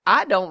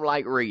I don't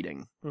like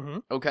reading, Mm-hmm.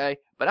 okay?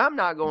 But I'm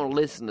not going to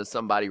listen to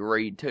somebody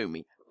read to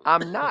me.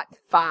 I'm not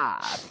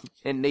 5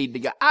 and need to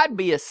go. I'd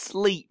be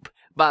asleep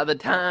by the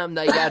time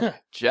they got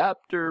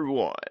chapter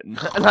 1.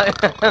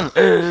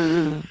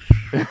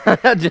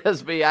 I'd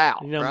just be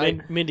out, You know,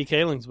 right? Mindy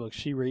Kaling's book,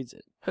 she reads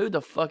it. Who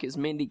the fuck is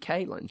Mindy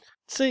Kaling?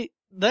 See,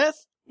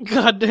 that's,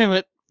 God damn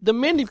it, the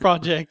Mindy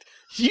Project.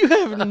 You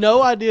have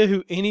no idea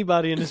who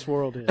anybody in this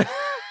world is.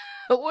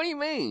 What do you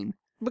mean?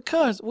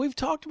 Because we've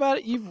talked about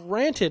it, you've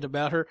ranted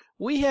about her.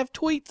 We have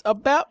tweets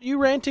about you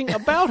ranting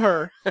about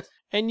her,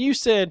 and you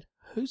said,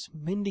 "Who's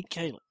Mindy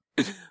Kaling?"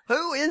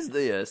 Who is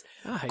this?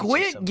 I hate you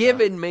Quit sometimes.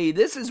 giving me.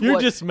 This is You're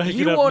what just making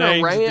you up want to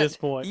names rant. at this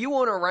point. You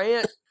want to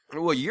rant?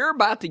 Well, you're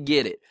about to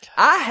get it.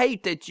 I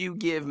hate that you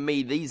give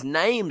me these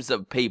names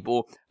of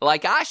people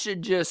like I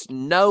should just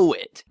know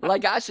it.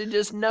 Like I should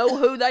just know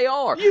who they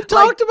are. You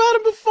talked about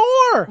him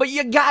before. But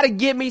you got to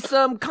give me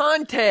some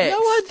context. No,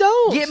 I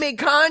don't. Give me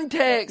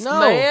context, no,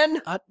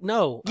 man.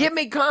 No. Give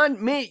me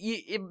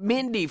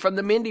Mindy from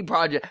the Mindy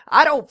Project.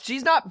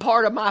 She's not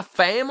part of my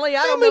family. I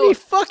How don't many know.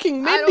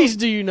 fucking Mindys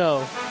do you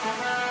know?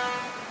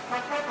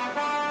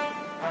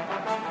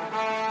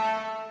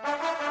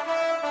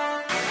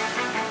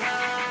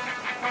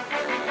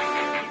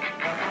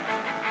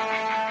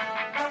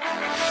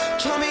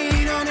 Come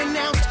in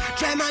unannounced,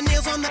 drag my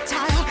nails on the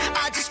tile.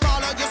 I just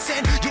follow your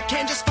sin, you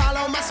can just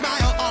follow my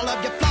smile. All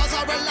of your flaws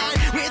are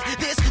aligned with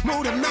this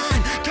mood of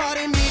mine.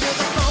 Cutting me to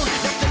the bone,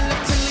 nothing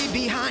left to leave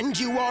behind.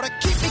 You ought to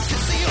keep it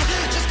concealed,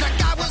 just like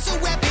I was a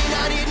weapon.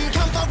 I didn't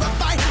come for a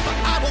fight, but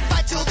I will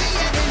fight till the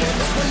end. And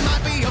this one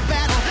might be a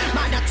battle,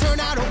 might not turn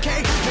out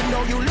okay. You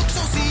know you look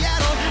so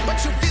Seattle, but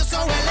you feel so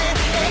LA.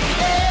 Hey,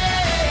 hey.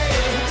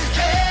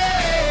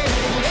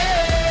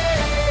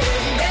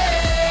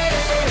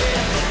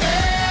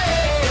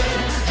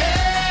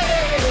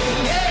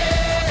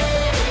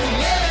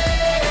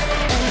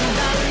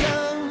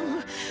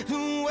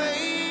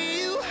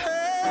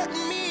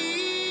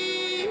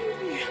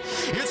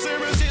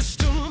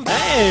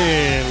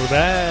 And we're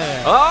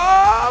back.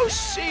 Oh,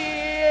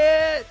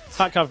 shit.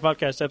 Hot Coffee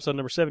Podcast, episode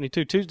number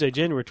 72, Tuesday,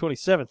 January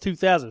 27th,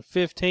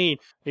 2015.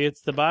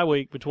 It's the bye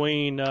week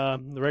between the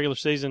regular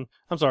season,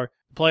 the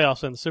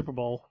playoffs and the Super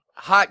Bowl.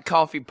 Hot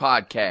Coffee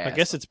Podcast. I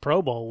guess it's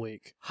Pro Bowl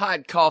week.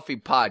 Hot Coffee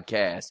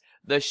Podcast,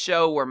 the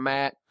show where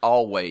Matt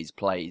always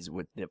plays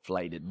with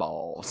deflated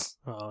balls.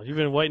 Oh, you've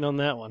been waiting on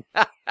that one.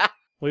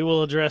 We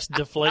will address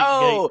Deflategate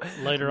Oh,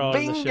 later on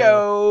in the show.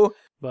 bingo.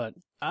 But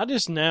I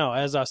just now,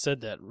 as I said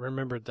that,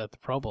 remembered that the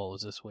Pro Bowl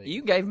was this week.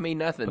 You gave me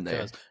nothing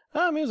because,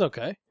 there. I mean, it was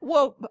okay.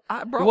 Well,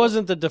 It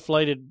wasn't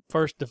the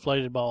first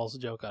deflated balls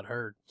joke I'd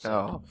heard. So,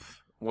 Oh,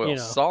 well, you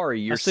know, sorry.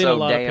 You're I've seen so a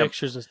lot damn. of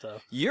pictures and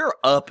stuff. You're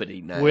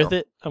uppity now. With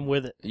it, I'm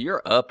with it.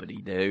 You're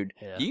uppity, dude.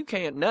 Yeah. You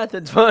can't.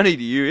 Nothing's funny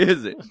to you,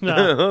 is it?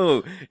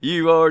 No.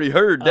 You already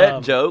heard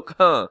that joke,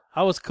 huh?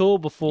 I was cool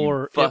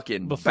before You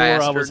fucking before I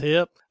was bastard.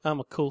 hip. I'm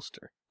a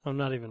coolster. I'm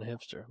not even a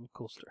hipster. I'm a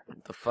coolster.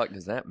 What the fuck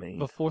does that mean?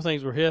 Before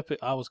things were hip,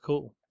 I was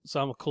cool.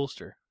 So I'm a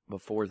coolster.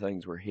 Before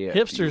things were hip,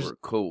 Hipsters- you were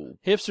cool.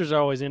 Hipsters are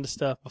always into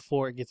stuff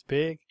before it gets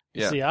big.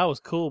 Yeah. See, I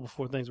was cool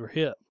before things were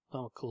hip.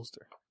 I'm a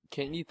coolster.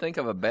 Can't you think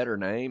of a better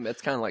name?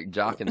 That's kind of like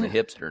jocking the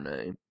hipster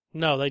name.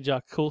 No, they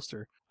jock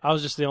coolster. I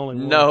was just the only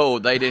one. No,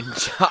 they didn't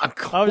jock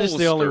Coolster. I was just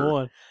the only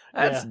one.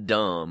 That's Yeah.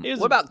 dumb. It was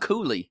What a- about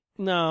Cooley?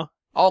 No,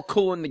 All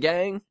cool in the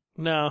gang?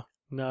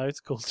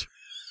 it's coolster.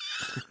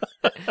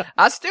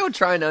 I still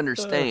trying to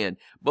understand.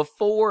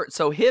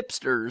 So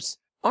hipsters,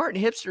 aren't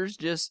hipsters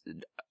just,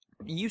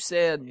 you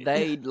said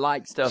they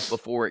like stuff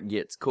before it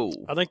gets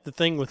cool. I think the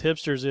thing with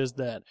hipsters is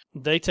that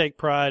they take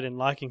pride in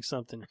liking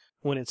something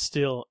when it's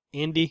still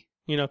indie,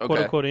 quote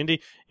Okay. unquote indie.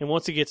 And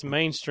once it gets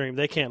mainstream,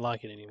 they can't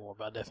like it anymore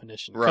by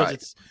definition. Because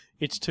Right.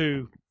 it's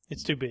too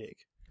big.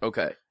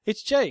 Okay.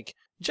 It's Jake.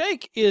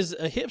 Jake is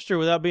a hipster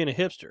without being a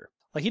hipster.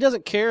 Like, he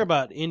doesn't care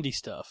about indie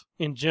stuff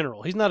in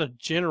general. He's not a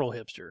general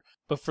hipster.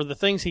 But for the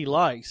things he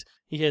likes,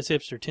 he has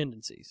hipster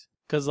tendencies.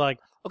 Because, like,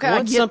 Okay, I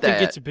once get something that.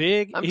 gets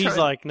big, I'm he's trying-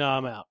 like, no,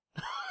 I'm out.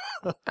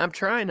 I'm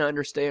trying to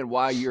understand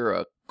why you're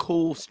a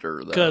coolster,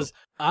 though. Because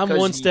I'm 'Cause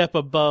one you- step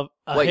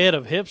ahead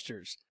of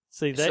hipsters.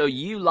 See, that, So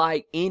you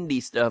like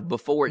indie stuff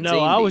before it's no,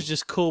 indie. I was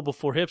just cool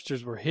before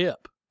hipsters were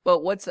hip.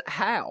 But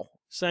how?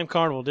 Same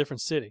carnival,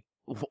 different city.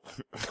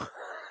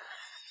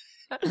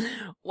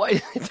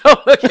 Wait,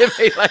 don't look at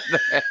me like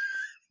that.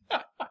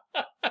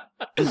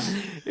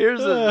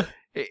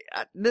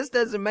 This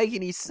doesn't make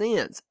any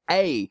sense.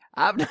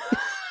 I've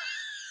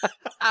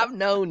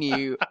known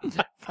you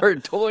for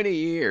 20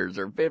 years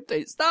or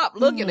 15. Stop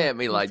looking at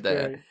me like That's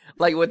that. great.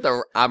 Like with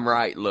the I'm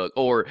right look,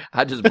 or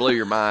I just blew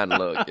your mind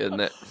look, isn't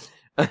it?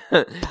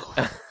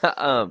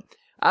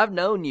 I've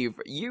known you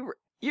for you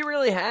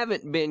really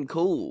haven't been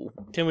cool.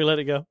 Can we let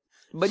it go?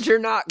 But you're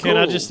not cool. Can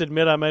I just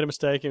admit I made a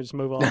mistake and just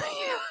move on?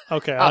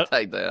 Okay, I'll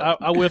take that.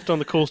 I whiffed on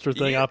the coolster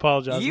thing. I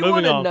apologize. You Moving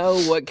want to on. know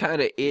what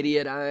kind of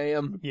idiot I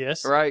am?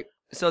 Yes. Right?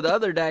 So the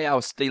other day I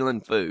was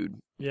stealing food.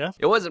 Yeah.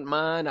 It wasn't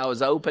mine. I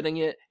was opening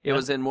it. It Yeah.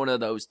 was in one of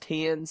those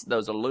tins,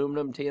 those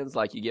aluminum tins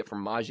like you get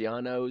from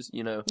Maggiano's,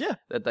 Yeah.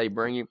 that they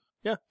bring you.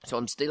 Yeah. So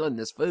I'm stealing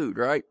this food,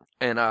 right?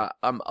 And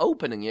I'm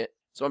opening it,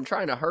 so I'm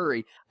trying to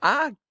hurry.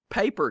 I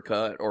paper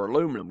cut or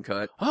aluminum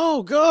cut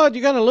Oh, God,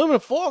 you got an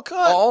aluminum foil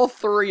cut? all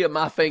 3 of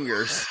my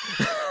fingers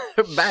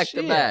back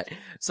to Shit. back.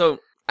 So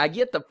I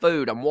get the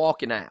food. I'm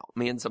walking out.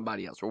 Me and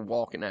somebody else were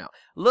walking out.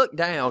 Look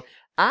down.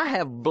 I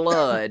have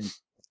blood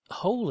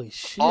Holy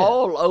shit.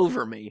 all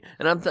over me.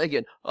 And I'm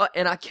thinking,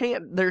 and I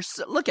can't,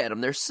 look at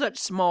them. There's such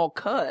small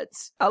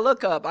cuts. I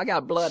look up. I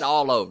got blood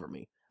all over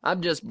me.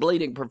 I'm just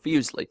bleeding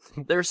profusely.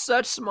 There's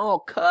such small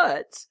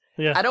cuts.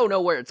 Yeah. I don't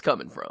know where it's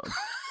coming from.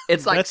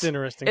 It's like, That's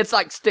interesting. it's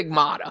like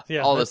stigmata yeah,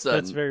 all of a that's- sudden.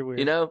 That's very weird.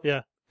 You know?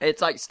 Yeah.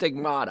 It's like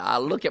stigmata. I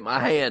look at my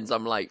hands.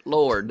 I'm like,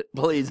 Lord,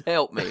 please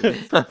help me.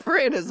 My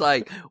friend is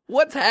like,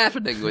 what's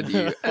happening with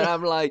you? And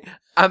I'm like,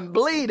 I'm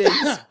bleeding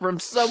from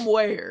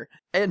somewhere.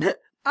 And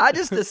I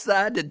just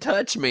decide to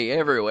touch me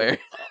everywhere,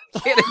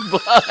 getting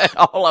blood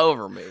all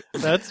over me.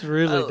 That's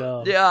really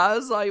dumb. Yeah, I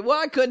was like,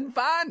 well, I couldn't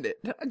find it.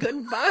 I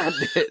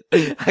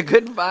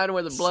couldn't find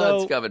where the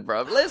blood's So- coming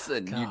from.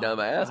 Listen, you God.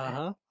 dumbass.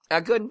 Uh-huh. I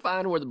couldn't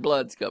find where the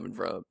blood's coming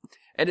from.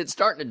 And it's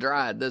starting to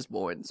dry at this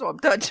point. So I'm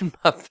touching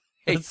my face.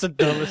 That's the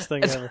dumbest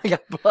thing And so ever. I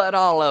got blood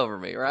all over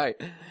me, right?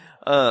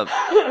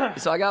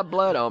 So I got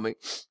blood on me.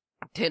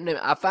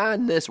 I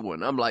find this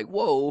one. I'm like,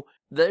 whoa,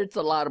 there's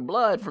a lot of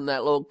blood from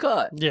that little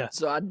cut. Yeah.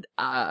 So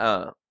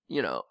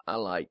I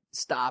like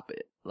stop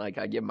it. Like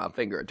I give my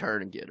finger a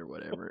tourniquet or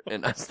whatever,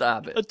 and I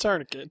stop A it.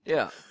 tourniquet.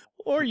 Yeah.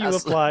 Or you I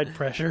applied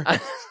pressure. I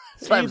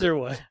slapped, Either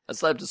way. I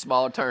slapped a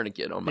small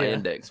tourniquet on my Yeah.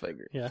 index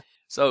finger. Yeah.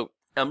 So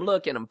I'm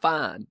looking, I'm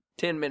fine.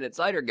 10 minutes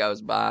later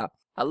goes by.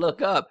 I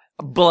look up,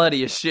 I'm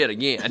bloody as shit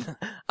again.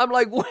 I'm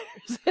like,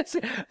 where's this?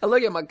 I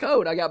look at my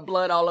coat. I got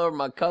blood all over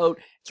my coat.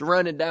 It's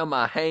running down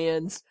my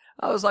hands.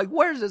 I was like,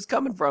 where's this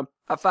coming from?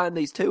 I find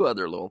these 2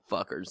 other little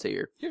fuckers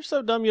here. You're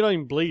so dumb you don't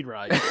even bleed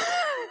right.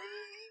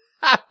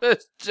 I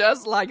was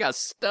just like a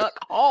stuck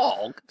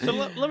hog. So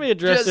let me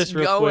address this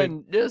real quick.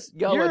 Just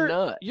going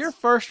nuts. Your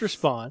first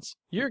response,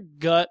 your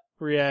gut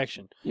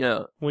reaction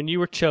Yeah. when you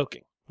were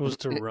choking was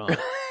to run.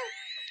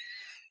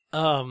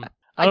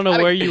 I don't know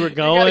where you were You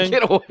going gotta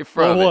get away or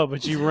from what, it.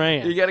 but you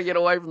ran. You gotta get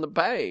away from the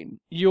pain.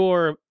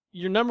 Your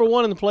number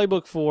one in the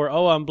playbook for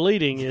I'm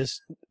bleeding is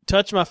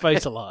touch my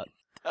face a lot.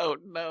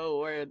 Don't know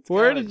where it's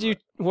Where coming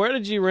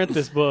did you rent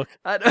this book from.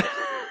 I don't,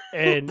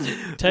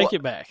 and take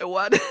it back?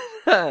 Why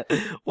Your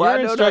don't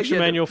instruction I get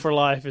manual for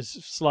life is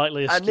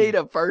slightly I askew. need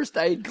a first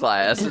aid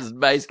class is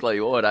basically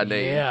what I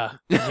need. Yeah,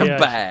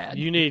 Bad.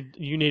 You need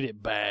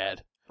it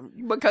bad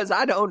Because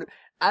I don't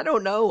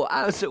know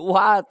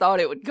why I thought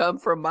it would come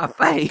from my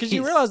face. because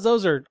you realize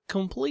those are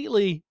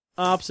completely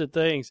opposite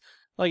things.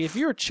 Like if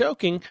you're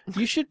choking,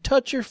 you should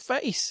touch your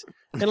face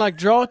and like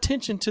draw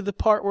attention to the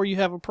part where you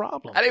have a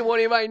problem. I didn't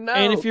want anybody to know.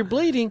 And if you're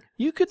bleeding,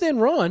 you could then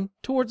run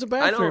towards the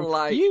bathroom.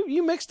 like-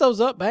 you mix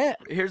those up bad.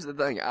 Here's the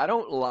thing. I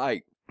don't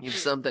like if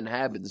something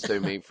happens to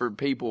me for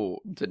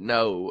people to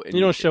know. And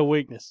You don't show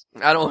weakness.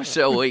 I don't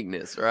show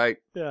weakness, right?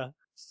 Yeah.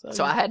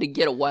 So I had to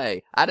get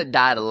away. I'd have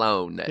died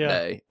alone that Yeah.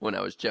 day when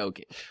I was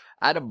choking.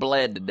 I'd have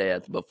bled to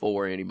death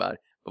before anybody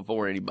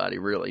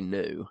really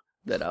knew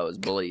that I was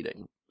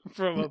bleeding.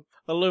 from a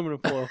aluminum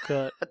foil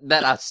cut.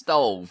 That I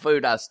stole,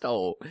 food I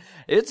stole.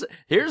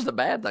 Here's the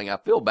bad thing. I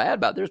feel bad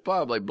about it. There's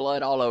probably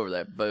blood all over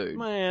that food.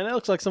 Man, that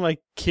looks like somebody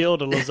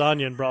killed a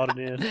lasagna and brought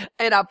it in.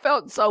 And I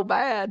felt so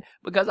bad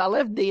because I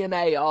left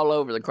DNA all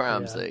over the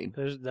crime Yeah. scene.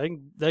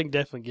 They can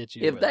definitely get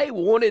you. If with it. they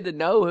wanted to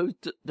know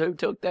who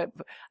took that,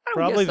 I don't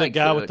probably guess the they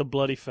guy could. with the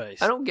bloody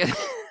face. I don't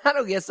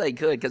guess they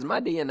could because my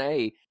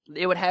DNA,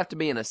 it would have to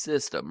be in a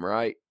system,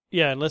 right?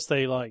 Yeah, unless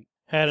they like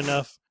had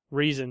enough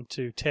reason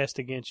to test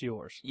against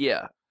yours.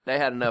 Yeah, they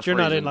had enough. But you're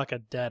not in reason. like a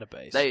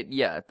database.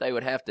 They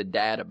would have to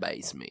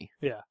database me.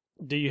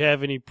 Do you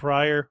have any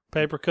prior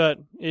paper cut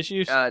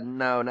issues?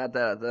 No, not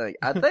that I think.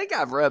 I think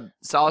I've rubbed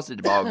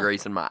sausage ball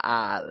grease in my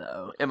eye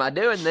though. Am I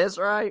doing this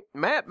right?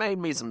 Matt made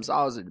me some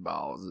sausage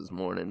balls this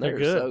morning. They're They're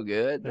good. so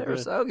good. They're They're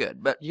good. so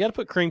good. But You got to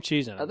put cream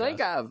cheese in it. I think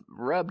guys. I've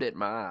rubbed it in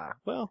my eye.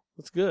 Well,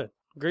 that's good.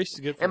 Grease is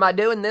good for Am you. I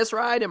doing this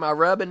right? Am I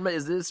rubbing?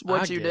 Is this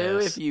what I you do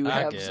guess. if you I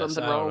have guess.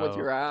 something I don't wrong with know.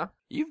 your eye?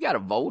 You've got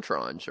a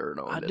Voltron shirt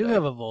on. I today. do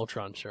have a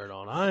Voltron shirt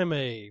on. I am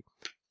a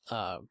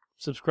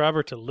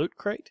subscriber to Loot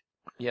Crate.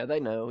 Yeah, they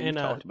know. You've And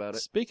talked about it.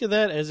 speak of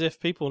that as if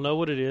people know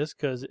what it is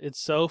because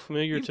it's so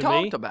familiar You've to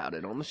talked me. about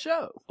it on the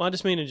show. Well, I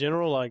just mean in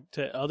general, like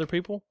to other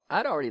people.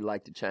 I'd already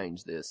like to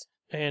change this.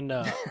 And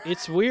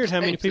it's weird how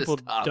many Change this people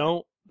topic.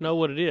 don't know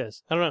what it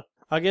is. I don't know.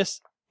 I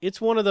guess it's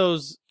one of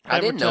those I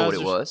didn't know what it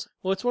advertisers- was.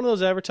 Well, it's one of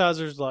those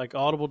advertisers like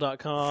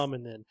Audible.com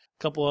and then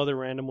a couple other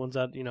random ones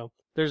that,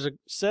 there's a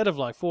set of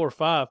like 4 or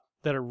 5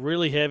 that are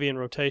really heavy in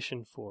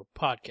rotation for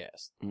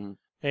podcasts. Mhm.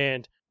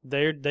 And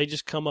they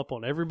just come up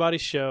on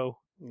everybody's show,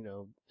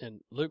 and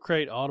Loot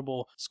Crate,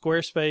 Audible,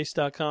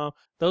 Squarespace.com.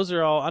 Those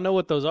are all, I know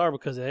what those are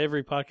because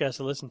every podcast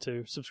I listen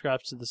to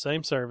subscribes to the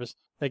same service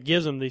that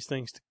gives them these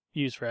things to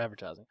use for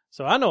advertising.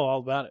 So I know all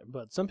about it,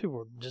 but some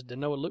people just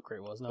didn't know what Loot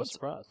Crate was, and I was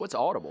surprised. What's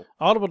Audible?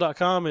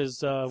 Audible.com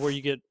is where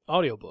you get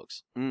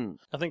audiobooks. Mm.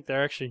 I think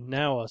they're actually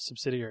now a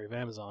subsidiary of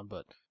Amazon,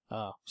 but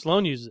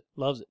Sloan uses it,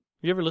 loves it.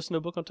 You ever listen to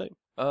a book on tape?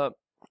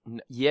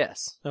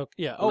 Yes. Oh,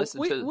 yeah. I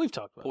listened to We've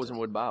talked about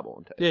Poisonwood Bible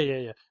on tape.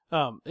 that.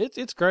 Yeah.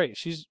 It's great.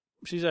 She's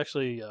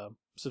actually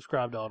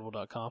subscribed to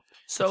audible.com.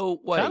 So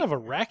wait. Kind of a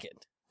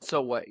racket.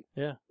 So wait.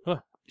 Yeah. Huh.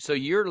 So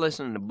you're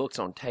listening to books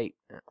on tape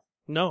now.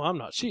 No, I'm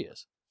not. She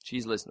is.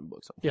 She's listening to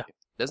books on Yeah. tape.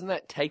 Doesn't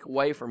that take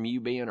away from you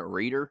being a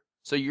reader?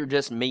 So you're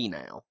just me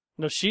now.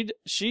 No, she's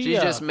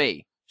just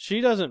me.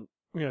 She doesn't.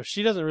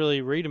 She doesn't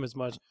really read them as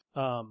much.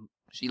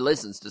 She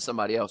listens to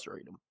somebody else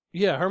read them.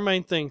 Yeah, her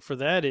main thing for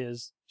that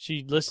is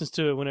she listens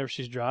to it whenever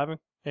she's driving,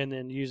 and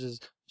then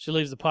she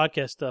leaves the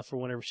podcast stuff for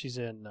whenever she's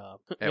in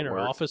her work.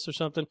 office or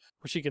something,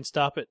 where she can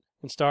stop it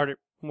and start it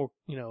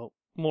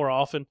more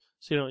often,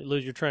 so you don't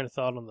lose your train of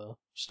thought on the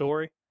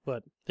story.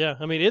 But yeah,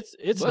 I mean it's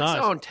Books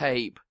nice. on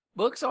tape.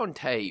 Books on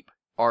tape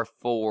are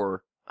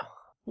for.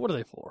 What are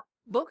they for?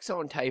 Books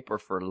on tape are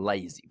for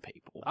lazy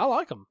people. I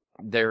like them.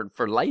 They're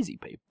for lazy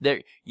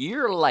people.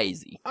 You're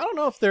lazy. I don't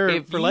know if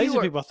they're for you lazy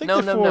are- people. I think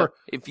no, they're no, for no.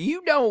 If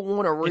you don't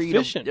want to read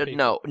efficient them,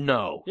 people.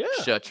 no. Yeah.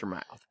 Shut your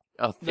mouth.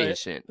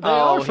 Efficient. they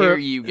are Oh, for- here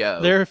you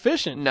go. they're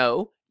efficient.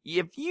 No.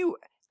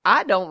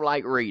 I don't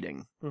like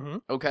reading, Mm-hmm.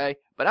 okay?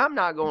 But I'm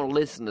not going to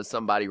listen to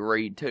somebody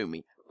read to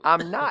me.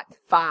 I'm not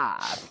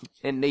 5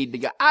 and need to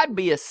go. I'd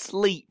be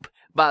asleep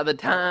by the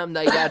time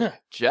they got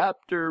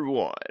chapter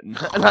 1.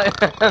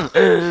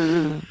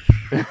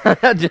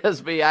 I'd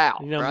just be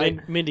out,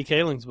 right? Mindy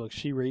Kaling's book,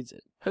 she reads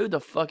it. Who the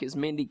fuck is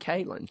Mindy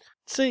Kaling?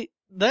 See,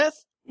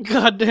 that's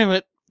God damn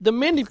it. The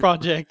Mindy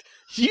Project.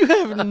 You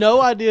have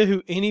no idea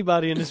who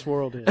anybody in this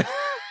world is.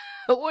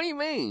 What do you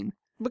mean?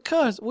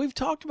 Because we've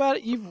talked about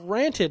it, you've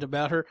ranted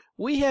about her.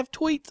 We have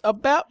tweets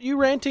about you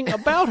ranting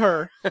about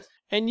her,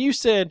 and you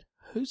said,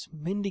 "Who's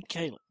Mindy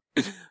Kaling?"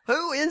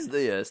 Who is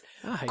this?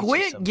 I hate you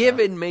Quit sometimes.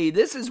 giving me.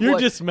 This is You're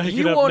what just making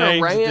you up wanna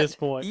names rant. at this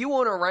point. You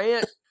want to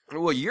rant?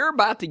 Well, you're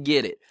about to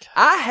get it.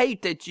 I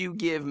hate that you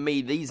give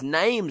me these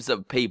names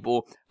of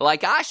people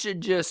like I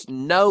should just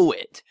know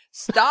it.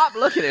 Stop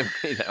looking at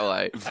me that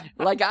way.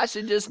 Like I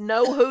should just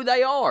know who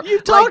they are. You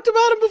talked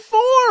about him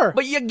before.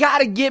 But you got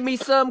to give me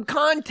some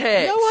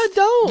context. No, I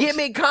don't. Give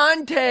me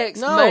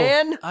context, no,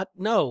 man.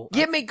 No.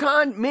 Give me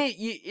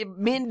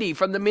Mindy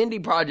from the Mindy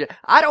Project.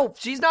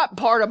 She's not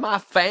part of my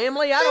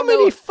family. I How don't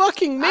many know.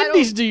 fucking I don't-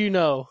 Mindys do you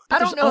know? I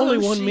don't There's know only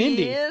who one she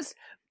Mindy. is.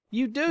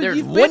 You do. There's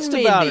You've one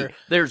bitched about Mindy. her.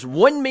 There's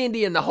one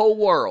Mindy in the whole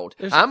world.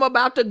 I'm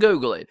about to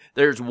Google it.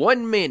 There's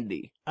one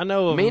Mindy. I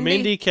know of Mindy?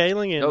 Mindy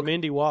Kaling and Okay.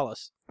 Mindy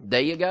Wallace.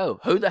 There you go.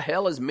 Who the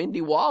hell is Mindy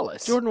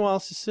Wallace? Jordan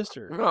Wallace's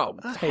sister. No,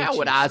 I hate how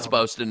would you I so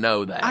supposed to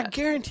know that? I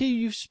guarantee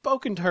you've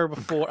spoken to her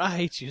before. I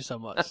hate you so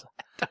much.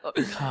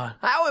 God.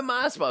 How am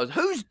I supposed?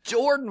 Who's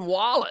Jordan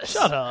Wallace?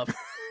 Shut up.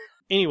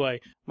 Anyway,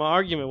 my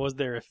argument was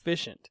they're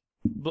efficient.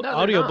 No, they're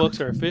Audiobooks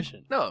not. are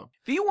efficient. No.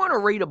 If you want to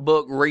read a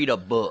book, read a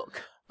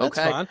book. That's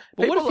Okay? fine.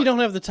 But what if you don't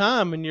have the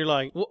time and you're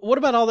like, what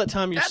about all that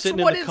time you're That's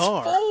sitting what in the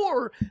car? it's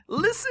for.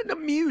 Listen to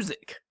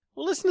music.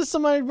 Well, listen to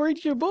somebody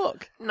read your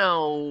book.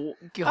 No.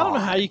 God. I don't know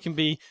how you can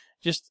be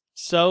just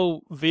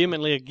so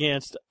vehemently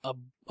against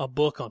a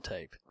book on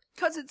tape.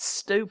 Because it's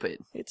stupid.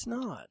 It's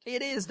not.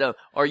 It is, though.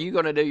 Are you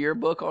going to do your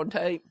book on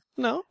tape?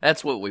 No.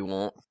 That's what we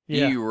want.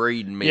 Yeah. You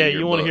reading me. Yeah,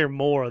 your you want to book. hear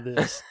more of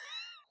this.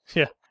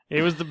 Yeah.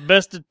 It was the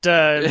best of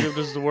times. It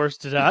was the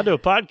worst of times. I do a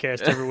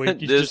podcast every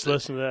week. You just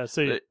listen to that.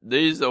 See,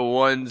 These are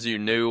ones you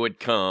knew would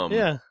come.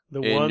 yeah,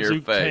 the in ones your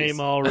who face. came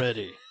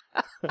already.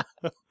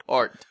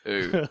 Part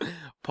 2.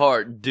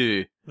 Part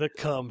 2. The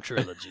Cum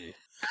trilogy.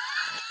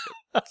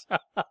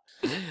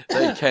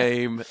 They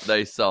came,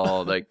 they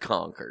saw, they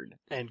conquered.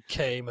 And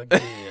came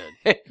again.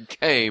 It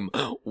came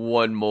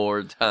one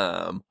more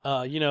time.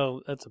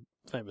 That's a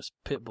famous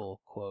Pitbull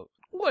quote.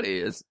 What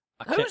is?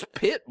 I can't- Who's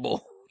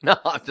Pitbull? No,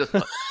 I'm just.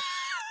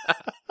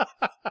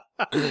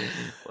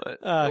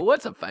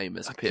 What's a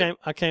famous pit?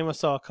 I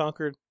saw, I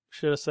conquered.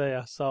 Should I say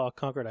I saw, I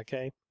conquered, I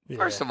came? Yeah.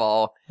 First of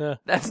all, Yeah.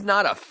 that's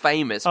not a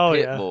famous Oh,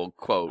 yeah. Pitbull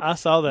quote. I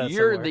saw that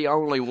You're somewhere. the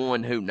only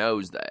one who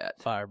knows that.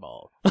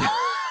 Fireball.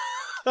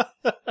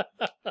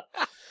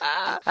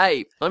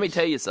 Hey, let me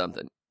tell you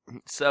something.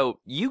 So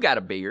you got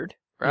a beard,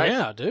 right?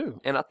 Yeah, I do.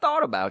 And I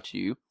thought about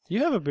you.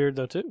 You have a beard,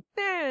 though, too.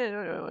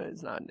 No,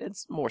 it's not.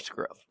 It's more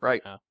scruff,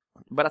 right? Oh.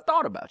 But I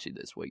thought about you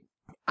this week.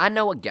 I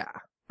know a guy,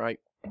 right,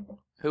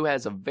 who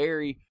has a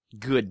very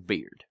good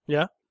beard.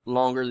 Yeah.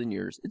 Longer than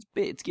yours. It's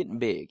big. It's getting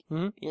big.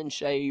 Mhm.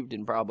 Unshaved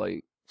and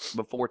probably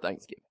before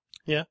Thanksgiving.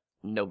 Yeah.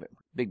 November.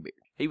 Big beard.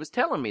 He was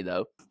telling me,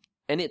 though,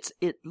 and it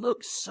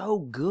looks so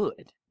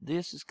good.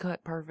 This is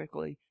cut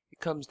perfectly. It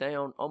comes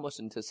down almost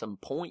into some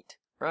point,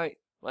 right?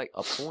 Like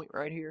a point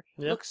right here.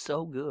 Yeah. Looks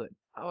so good.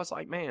 I was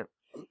like, man,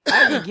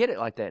 how do you get it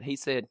like that? He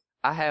said,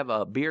 I have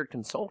a beard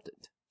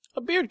consultant. A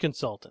beard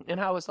consultant.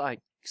 And I was like,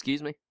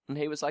 excuse me? And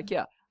he was like,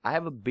 yeah, I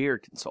have a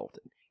beard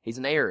consultant. He's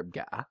an Arab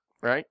guy,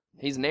 right?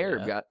 He's an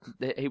Arab guy.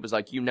 He was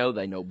like,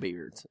 they know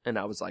beards. And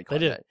I was like, They oh,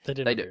 did. They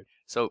did. They a do. beard.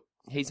 So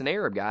he's an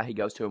Arab guy. He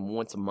goes to him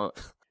once a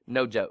month.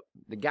 No joke.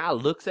 The guy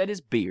looks at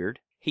his beard.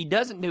 He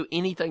doesn't do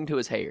anything to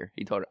his hair.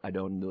 He told her, I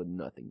don't do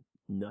nothing.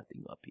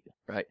 nothing up here,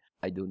 right?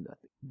 I do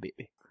nothing,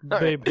 baby.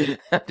 Baby.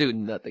 I do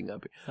nothing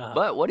up here. Uh-huh.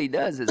 But what he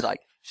does is like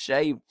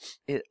shave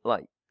it,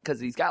 like, because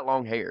he's got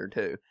long hair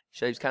too.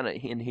 Shaves kind of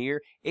in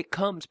here. It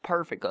comes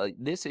perfect. Like,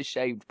 this is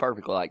shaved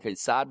perfectly, like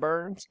his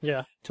sideburns,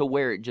 Yeah. to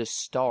where it just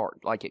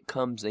starts, like it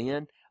comes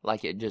in,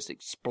 like it just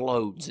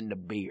explodes in the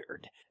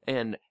beard.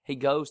 And he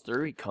goes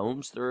through, he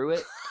combs through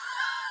it.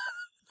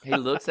 He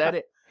looks at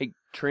it. He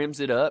trims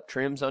it up,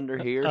 trims under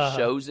here,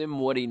 shows him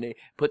what he needs,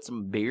 puts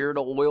some beard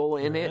oil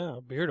in it. Yeah,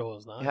 beard oil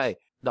is nice. Hey,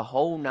 the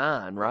whole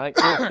nine, right?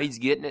 He's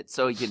getting it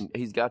so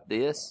he's got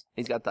this.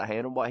 He's got the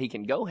handlebar. He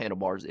can go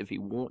handlebars if he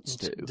wants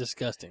It's to.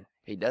 disgusting.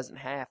 He doesn't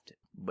have to.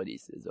 But he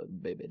says, oh,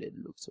 baby, that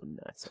looks so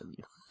nice on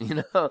you.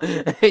 You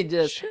know? He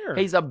just, Sure.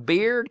 he's a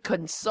beard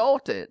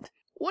consultant.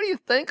 What do you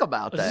think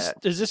about Is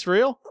that? is this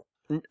real?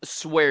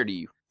 Swear to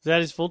you. Is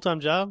that his full-time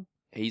job?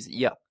 He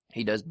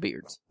does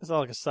beards. It's not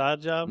like a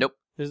side job? Nope.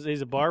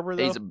 He's a barber,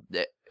 though?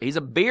 He's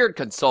a beard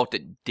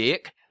consultant,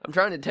 dick. I'm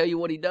trying to tell you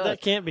what he does.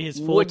 That can't be his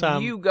full-time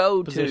Would you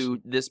go position.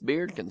 to this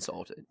beard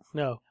consultant?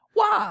 No.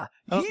 Why?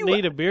 I don't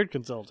need a beard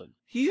consultant.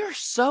 You're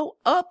so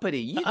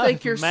uppity. You I've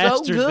think you're so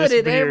mastered good this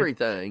at beard.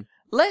 everything.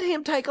 Let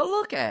him take a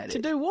look at it. To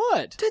do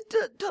what?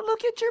 To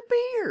look at your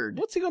beard.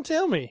 What's he going to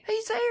tell me?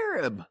 He's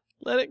Arab.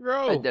 Let it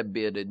grow. Hey, that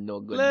beard is no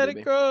good, Let baby.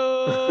 it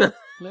grow.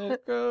 Let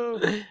it grow.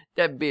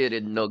 That beard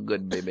is no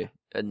good, baby.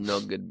 That's no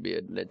good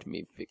beard. Let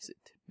me fix it,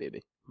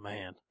 baby.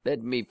 Man.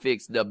 Let me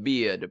fix the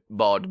beard,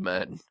 bald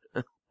man.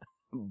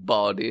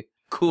 Body.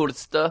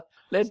 Coolster.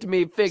 Let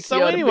me fix So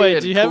your anyway,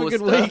 beard, do you have a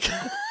good Coolster. week?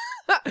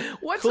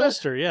 What's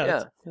Coolster, yeah.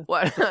 Yeah. that's-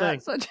 What?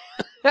 the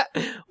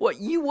thing. What?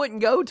 You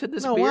wouldn't go to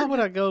this No, beard? why would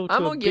I go to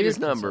I'm a gonna get his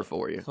beard number consultant?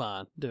 for you.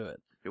 Fine, do it.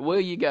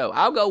 Will you go?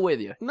 I'll go with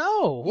you.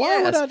 No,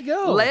 why would Yes. I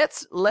go?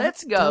 Let's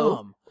That's go.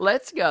 dumb.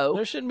 Let's go.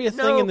 There shouldn't be a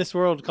No. thing in this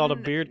world called a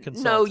beard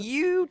consultant. No,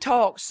 you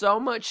talk so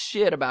much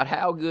shit about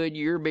how good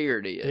your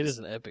beard is. It is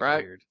an epic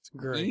right? beard. It's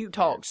great. You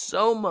talk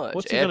so much.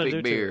 What's he gonna Epic do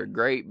to beard, it?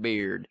 great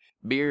beard,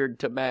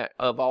 beard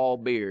of all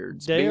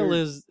beards. Dale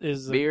beard,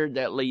 is a, beard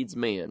that leads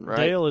men, right?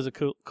 Dale is a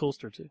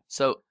coolster too.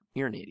 So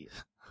you're an idiot.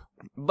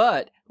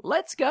 But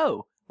let's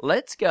go.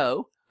 Let's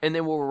go, and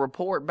then we'll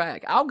report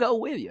back. I'll go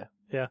with you.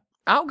 Yeah.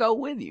 I'll go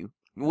with you.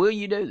 Will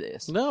you do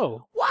this?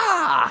 No,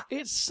 Why?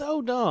 it's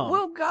so dumb.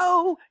 We'll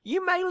go.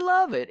 You may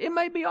love it. It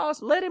may be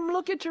awesome. Let him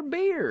look at your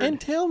beard. And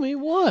tell me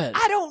what?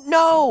 I don't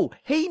know.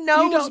 He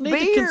knows You don't need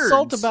beards. to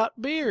consult about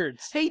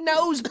beards. He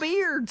knows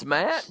beards,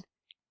 Matt.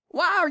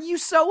 Why are you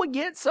so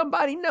against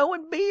somebody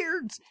knowing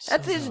beards?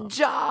 That's So his dumb.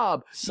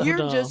 job. So You're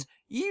dumb.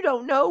 you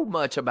don't know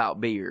much about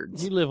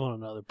beards. You live on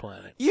another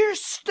planet. You're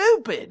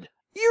stupid.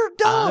 You're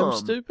dumb. I'm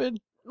stupid.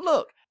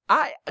 Look,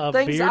 A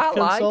things beard I like,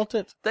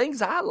 consultant.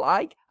 things I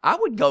like, I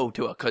would go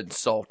to a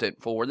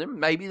consultant for them.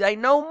 Maybe they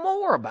know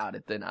more about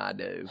it than I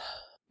do.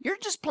 You're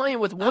just playing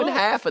with one don't-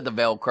 half of the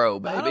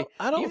Velcro, baby.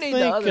 I don't you need think,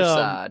 the other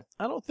side.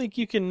 I don't think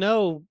you can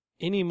know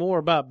any more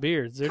about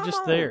beards. They're Come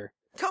just on. there.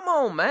 Come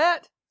on,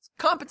 Matt. It's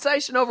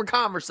compensation over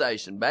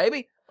conversation,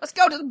 baby. Let's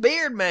go to the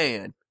beard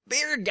man.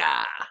 Beard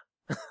guy.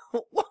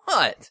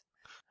 What?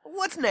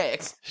 What's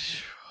next?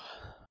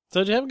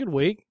 So did you have a good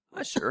week?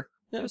 Sure.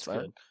 Yeah, That's that's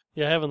fine. good.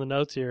 Yeah, having the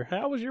notes here.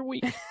 How was your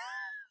week?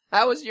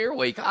 How was your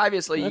week?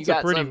 Obviously, That's you a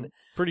got pretty something.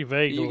 pretty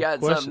vague. You little got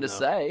question, something to though.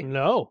 say.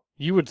 No,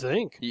 you would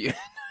think. You,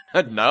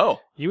 no.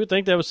 You would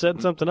think that was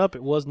setting something up.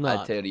 It was I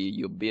not. tell you,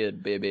 your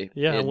beard, baby.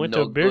 Yeah, I is went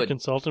no to a beard good.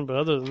 consultant, but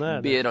other than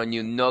that, Beard on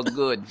you, no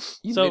good.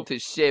 You So- need to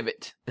shave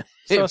it.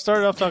 so I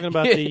started off talking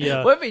about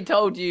the. What if he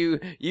told you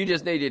you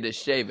just needed to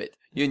shave it?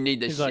 You need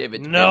to He's shave like,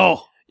 it.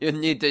 no, You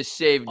need to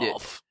shave it.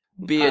 off.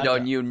 Beard I on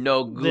don't- you,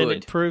 no Then good.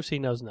 it proves he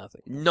knows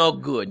nothing. No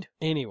good.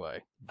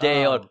 Anyway,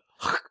 Dale.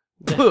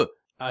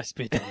 I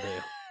spit on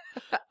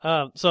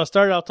Dale. So I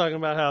started off talking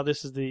about how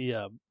this is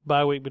the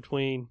bye week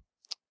between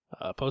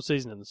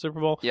postseason and the Super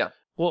Bowl. Yeah.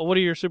 What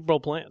are your Super Bowl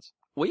plans?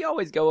 We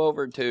always go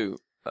over to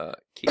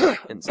Keith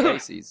and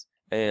Stacy's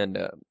and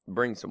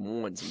bring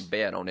some ones and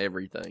bet on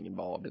everything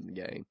involved in the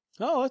game.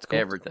 Oh, that's cool.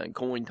 Everything.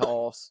 Coin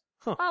toss.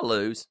 Huh. I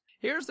lose.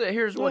 Here's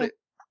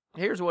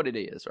what it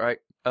is, right?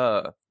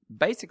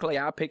 Basically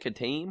I pick a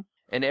team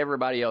and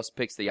everybody else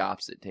picks the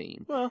opposite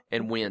team Well,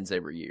 and wins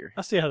every year.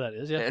 I see how that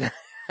is. Yeah.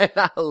 And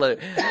I lose.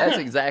 That's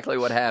exactly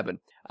what happened.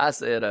 I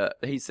said,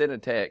 he sent a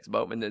text.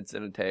 Boatman did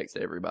send a text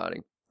to everybody.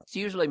 It's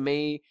usually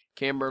me,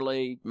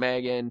 Kimberly,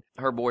 Megan,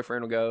 her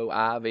boyfriend will go,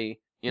 Ivy,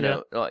 you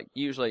know, like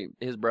usually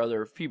his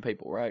brother, a few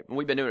people, right? And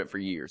we've been doing it for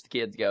years. The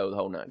kids go the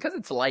whole night because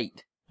it's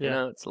late. You Yeah.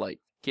 know, it's late.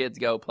 Kids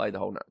go play the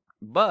whole night.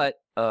 But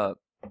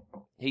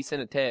he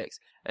sent a text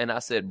and I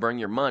said, bring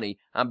your money.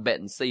 I'm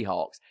betting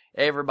Seahawks.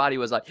 Everybody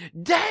was like,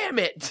 damn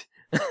it.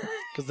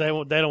 Because they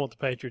don't want the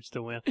Patriots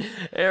to win.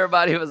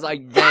 Everybody was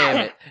like, damn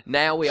it.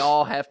 Now we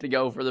all have to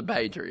go for the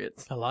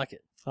Patriots. I like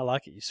it.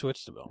 You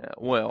switched them all.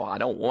 Well, I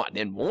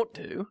didn't want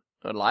to.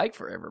 I'd like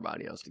for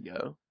everybody else to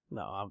go.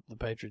 No, the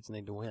Patriots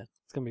need to win.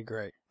 It's gonna be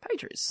great.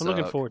 Patriots I'm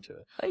looking suck. forward to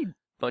it. They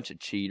bunch of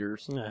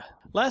cheaters. Yeah.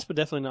 Last but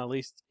definitely not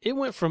least, it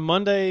went from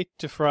Monday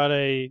to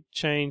Friday,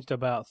 changed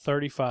about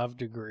 35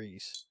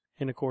 degrees.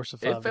 in the course of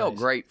 5 days. It felt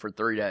great for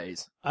 3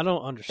 days. I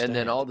don't understand. And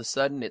then all of a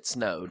sudden it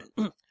snowed.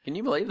 Can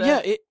you believe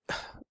Yeah, that?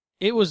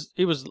 it was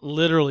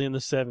literally in the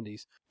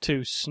 70s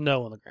to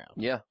snow on the ground.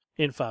 Yeah.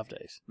 In 5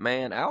 days.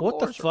 Man, Al What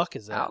the Gore's, fuck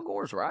is that? Al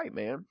Gore's right,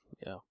 man.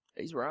 Yeah.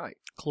 He's right.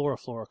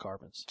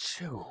 Chlorofluorocarbons.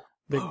 Phew.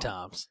 Big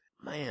times.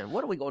 Man,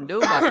 what are we going to do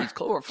about these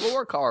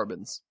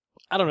chlorofluorocarbons?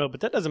 I don't know,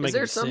 but that doesn't make Is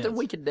there any something sense.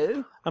 we could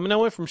do? I mean, I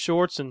went from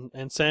shorts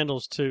and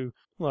sandals to,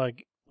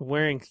 like,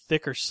 wearing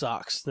thicker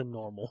socks than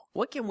normal.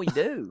 What can we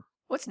do?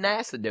 What's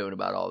NASA doing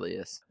about all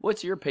this?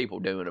 What's your people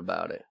doing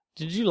about it?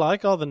 Did you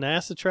like all the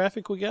NASA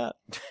traffic we got?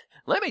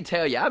 Let me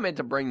tell you, I meant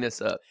to bring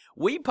this up.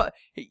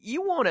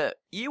 You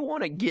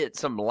wanna get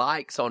some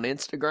likes on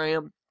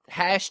Instagram?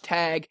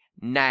 Hashtag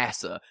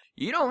NASA.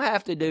 You don't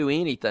have to do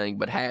anything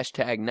but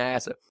hashtag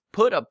NASA.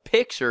 Put a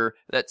picture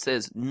that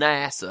says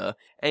NASA,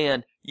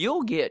 and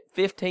you'll get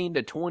 15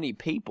 to 20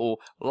 people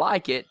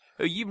like it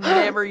who you've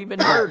never even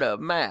heard of.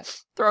 Matt,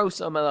 throw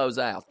some of those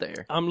out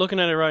there. I'm looking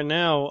at it right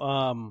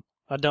now.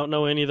 I don't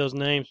know any of those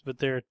names, but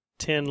there are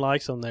 10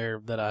 likes on there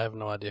that I have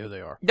no idea who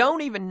they are.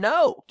 Don't even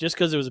know. Just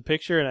because it was a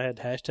picture and I had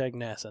hashtag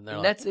NASA, and they're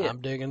like, That's it.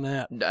 I'm digging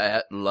that.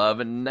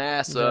 Loving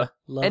NASA. Yeah,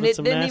 loving And it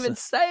some didn't NASA. even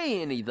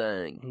say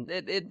anything.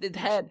 It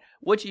had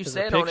what you There's a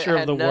said on it picture of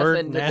had the word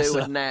nothing to do NASA.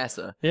 with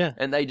NASA. Yeah.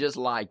 And they just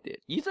liked it.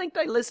 You think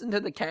they listened to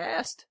the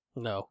cast?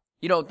 No.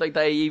 You don't think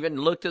they even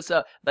looked us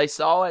up? They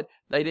saw it.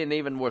 They didn't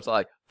even was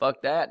like,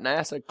 fuck that,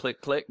 NASA,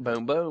 click, click,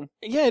 boom, boom.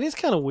 Yeah, it is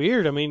kind of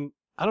weird. I mean,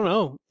 I don't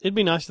know. It'd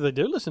be nice if they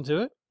do listen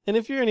to it. And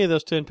if you're any of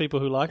those 10 people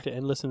who liked it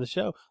and listen to the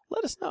show,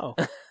 let us know.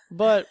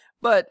 But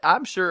But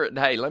I'm sure,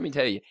 hey, let me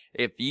tell you,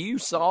 if you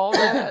saw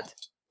that,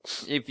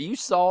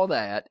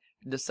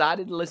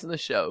 decided to listen to the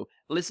show,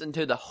 listen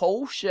to the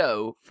whole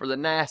show for the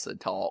NASA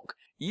talk,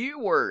 you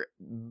were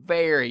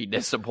very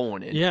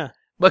disappointed. yeah.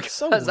 Because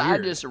so I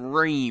weird. just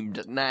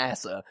reamed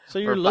NASA. So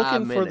you're for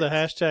 5 looking for the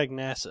minutes. hashtag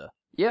NASA.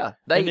 Yeah,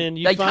 they And then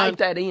you they find- typed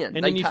that in. And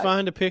They then you typed-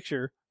 find a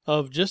picture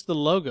of just the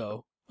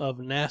logo of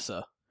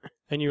NASA.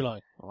 And you're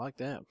like, I like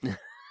that.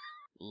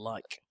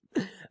 Like.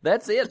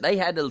 That's it. They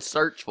had to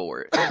search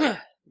for it.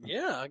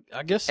 Yeah,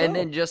 I guess so. And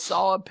then just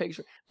saw a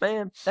picture.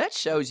 Man, that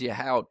shows you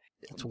how.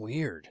 It's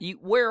weird.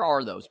 Where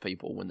are those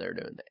people when they're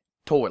doing that?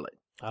 Toilet.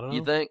 I don't know.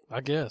 You think?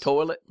 I guess.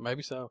 Toilet?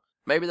 Maybe so.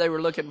 Maybe they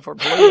were looking for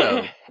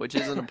Pluto, which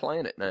isn't a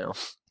planet now.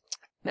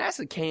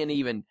 NASA can't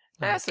even.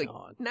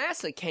 God.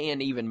 NASA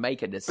can't even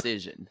make a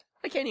decision.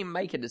 They can't even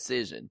make a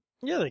decision.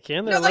 Yeah, they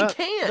can. No, they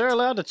can't. They're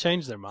allowed to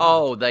change their mind.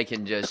 Oh, they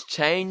can just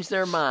change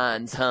their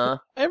minds, huh?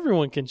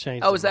 Everyone can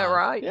change Oh, their is that mind.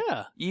 right?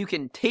 Yeah. You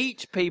can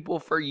teach people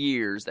for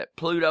years that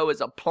Pluto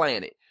is a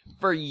planet.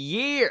 For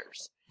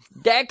years.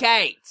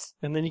 Decades.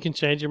 And then you can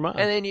change your mind.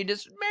 And then you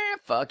just, man,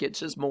 fuck, it's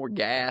just more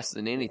gas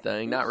than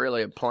anything. Not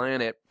really a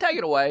planet. Take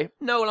it away.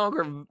 No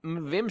longer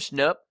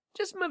Mvimshnup.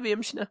 Just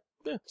Mvimshna.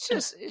 Yeah.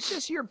 It's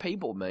just your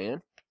people,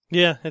 man.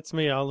 Yeah, it's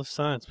me, all the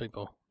science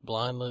people,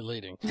 blindly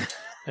leading.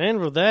 And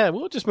with that,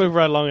 we'll just move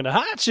right along into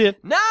hot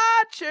shit. Not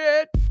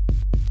shit.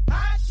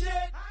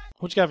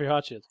 What you got for your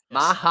hot shit?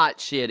 My hot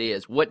shit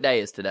is, what day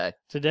is today?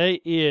 Today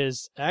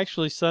is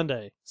actually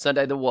Sunday.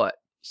 Sunday the what?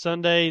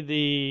 Sunday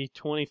the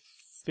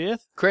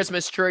 25th?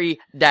 Christmas tree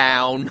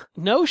down.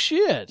 No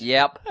shit.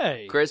 Yep.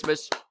 Hey.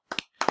 Christmas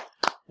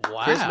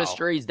Wow. Christmas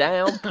trees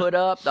down, put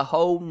up the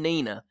whole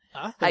Nina.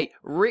 I think, Hey,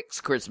 Rick's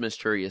Christmas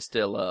tree is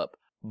still up.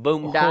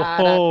 Boom da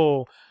da,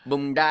 oh,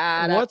 boom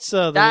da da, what's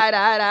da da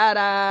da da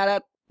da.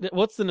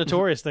 what's the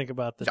Notorious think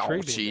about the tree Oh,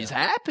 being she's down?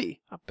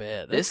 happy. I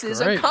bet. This That's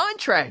is great. a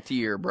contract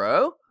year,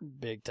 bro.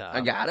 Big time.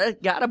 I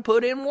gotta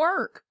put in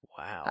work.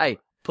 Wow. Hey,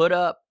 put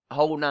up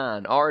whole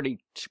 9 already.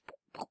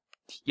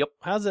 Yep.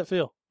 How's that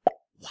feel?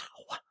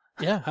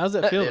 Yeah, how's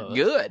that feel? though?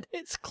 Good.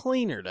 It's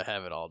cleaner to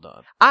have it all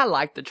done. I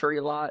like the tree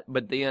a lot,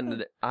 but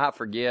then I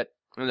forget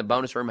in the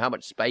bonus room how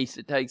much space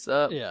it takes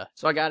up. Yeah.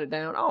 So I got it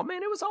down. Oh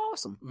man, it was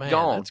awesome. Man,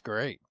 Gone. that's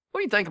great.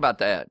 What do you think about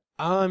that?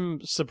 I'm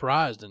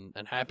surprised and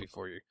happy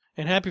for you.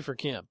 And happy for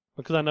Kim,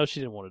 because I know she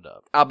didn't want it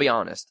up. I'll be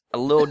honest, a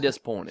little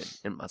disappointed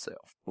in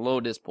myself. A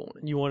little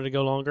disappointed. You wanted to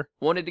go longer?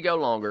 Wanted to go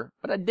longer,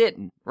 but I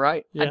didn't,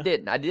 right? I Yeah.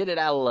 didn't. I did it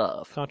out of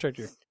love. Contract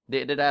year.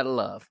 Did it out of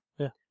love.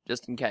 Yeah.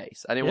 Just in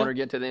case. I didn't Yeah. want to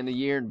get to the end of the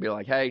year and be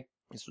like, hey,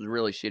 this was a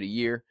really shitty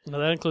year. Now,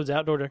 that includes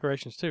outdoor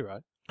decorations too,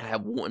 right? I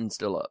have one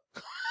still up.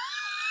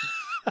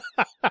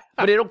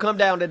 But it'll come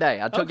down today.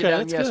 I took Okay, it down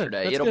that's good.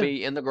 yesterday. That's It'll good.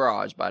 be in the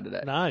garage by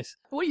today. Nice.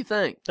 What do you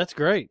think? That's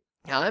great.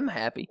 I'm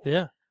happy.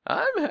 Yeah.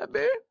 I'm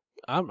happy.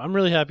 I'm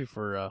really happy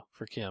for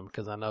Kim,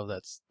 because I know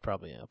that's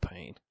probably a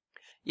pain.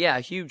 Yeah,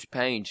 a huge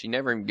pain. She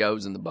never even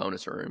goes in the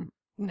bonus room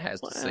and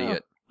has to see Well,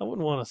 it. I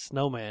wouldn't want a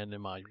snowman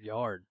in my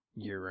yard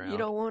year round. You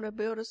don't want to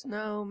build a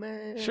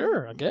snowman.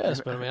 Sure, I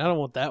guess, but I mean, I don't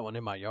want that one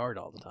in my yard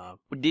all the time.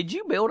 Did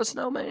you build a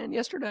snowman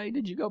yesterday?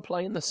 Did you go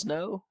play in the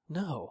snow?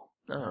 No.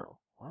 No.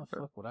 Why the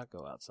fuck would I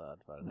go outside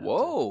if I didn't have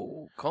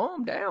Whoa,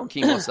 calm down,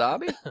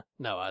 Kimosabe. to?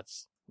 No,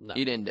 no.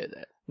 You didn't do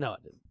that. No, I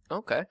didn't.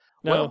 Okay.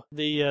 No, Well,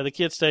 the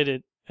kids stayed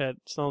at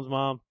Snone's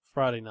mom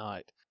Friday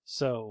night,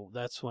 so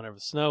that's whenever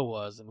the snow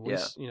was, and we,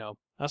 Yeah.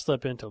 I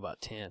slept in until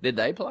about 10. did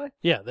they play?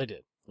 Yeah, they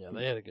did. Yeah,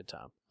 they had a good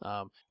time.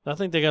 I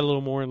think they got a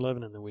little more in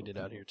Lebanon than we did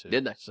out here too.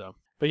 Did they? So,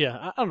 but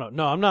yeah, I don't know.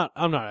 No,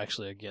 I'm not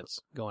actually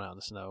against going out in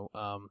the snow.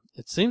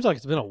 It seems like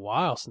it's been a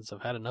while since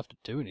I've had enough to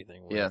do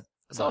anything with. Yeah.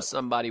 I saw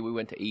somebody, we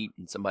went to eat,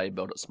 and somebody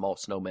built a small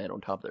snowman on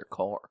top of their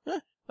car.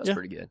 That's yeah.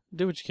 pretty good.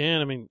 Do what you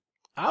can. I mean,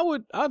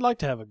 I'd like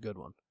to have a good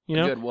one. You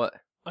know, Good what?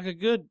 like a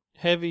good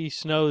heavy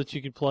snow that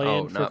you could play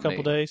Oh, in for a not couple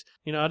me. days.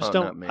 You know, I just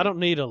not me. I don't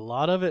need a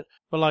lot of it,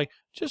 but like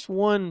just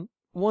one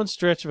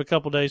stretch of a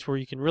couple days where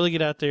you can really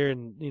get out there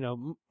and, you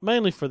know,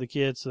 mainly for the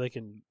kids so they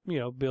can, you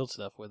know, build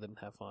stuff with it and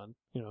have fun,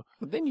 you know.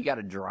 But then you got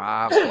to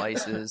drive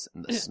places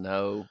in the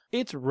snow.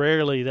 It's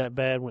rarely that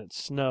bad when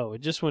it's snow.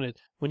 It just when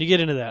you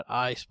get into that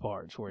ice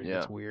part is where it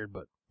gets Yeah. weird,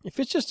 but if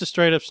it's just a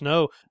straight up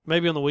snow,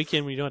 maybe on the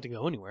weekend when you don't have to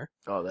go anywhere.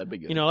 Oh, that'd be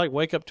good. You know, like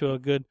wake up to a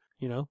good,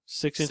 you know,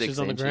 6 inches 6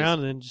 on the inches.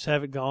 ground and then just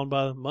have it gone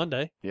by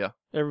Monday. Yeah.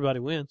 Everybody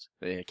wins.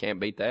 Yeah, can't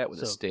beat that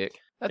with a So, stick.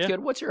 That's yeah. good.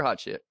 What's your hot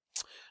shit?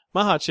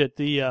 My hot shit,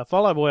 the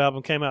Fall Out Boy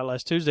album came out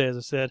last Tuesday, as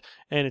I said,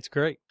 and it's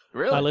great.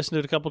 Really? I listened to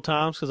it a couple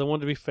times because I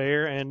wanted to be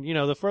fair, and, you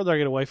know, the further I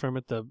get away from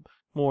it, the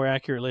more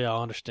accurately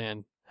I'll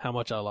understand how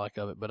much I like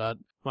of it. But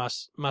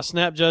my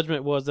snap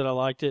judgment was that I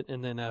liked it,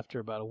 and then after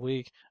about a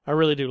week, I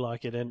really do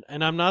like it. And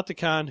I'm not the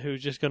kind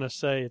who's just going to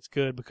say it's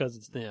good because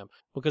it's them,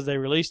 because they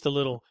released a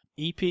little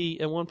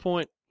EP at one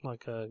point,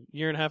 like a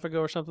year and a half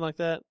ago or something like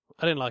that.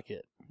 I didn't like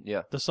it.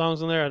 Yeah. The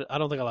songs on there, I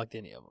don't think I liked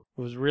any of them.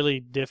 It was really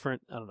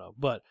different. I don't know.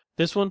 But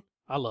this one,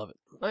 I love it.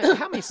 Like,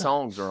 how many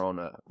songs are on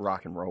a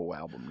rock and roll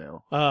album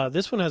now?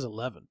 This one has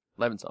 11.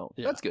 11 songs.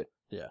 Yeah. That's good.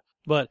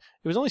 But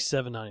it was only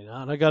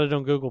 $7.99. I got it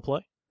on Google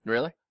Play.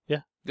 Really?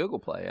 Yeah. Google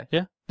Play, eh?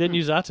 Yeah. Didn't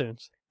use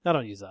iTunes. I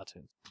don't use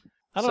iTunes.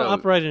 I don't So-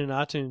 operate in an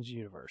iTunes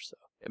universe,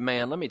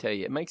 Man, let me tell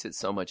you, it makes it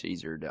so much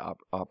easier to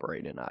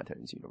operate in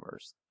iTunes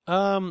universe.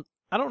 though.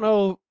 I don't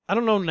know. I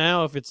don't know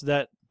now if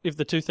if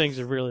the two things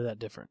are really that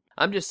different.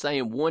 I'm just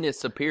saying one is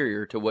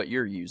superior to what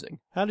you're using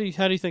How do you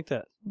think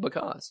that?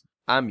 because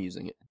I'm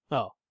using it.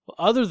 Oh, well,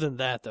 other than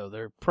that though,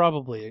 they're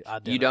probably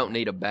identical. You don't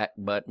need a back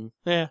button.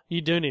 Yeah,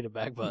 you do need a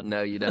back button.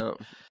 No, you don't.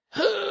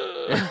 Did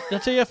I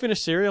tell you I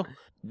finished Serial?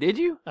 Did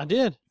you? I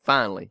did.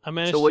 Finally. I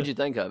managed So what'd to- you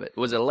think of it?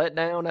 Was it a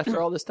letdown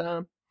after all this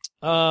time?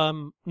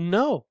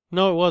 No,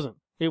 it wasn't.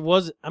 It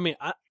was. I mean,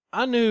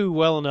 I knew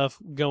well enough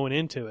going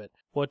into it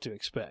what to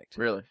expect.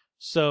 Really?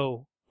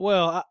 So,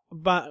 well,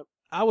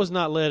 I was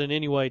not led in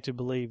any way to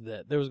believe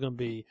that there was going to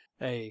be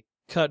a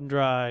cut and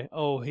dry,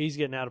 oh, he's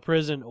getting out of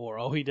prison, or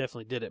oh, he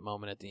definitely did it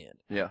moment at the end.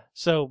 Yeah.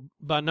 So,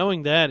 by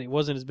knowing that, it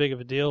wasn't as big of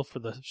a deal for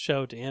the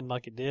show to end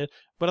like it did.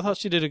 But I thought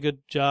she did a good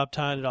job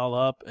tying it all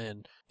up,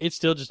 and it's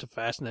still just a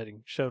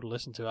fascinating show to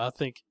listen to. I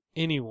think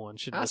anyone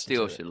should I listen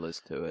still to it. should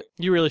listen to it.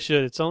 You really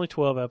should. It's only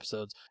 12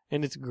 episodes,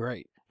 and it's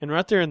great. And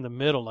right there in the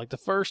middle, like the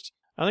first,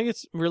 I think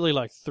it's really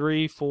like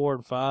 3, 4,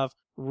 and 5,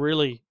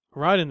 really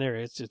right in there.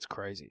 It's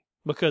crazy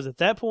because at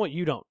that point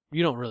you don't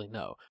really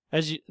know.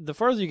 The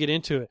further you get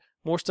into it,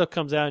 more stuff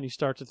comes out, and you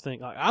start to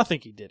think, like, I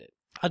think he did it.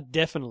 I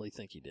definitely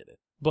think he did it.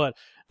 But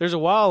there's a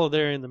while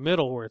there in the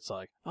middle where it's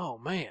like, oh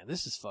man,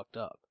 this is fucked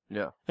up,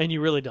 Yeah. and you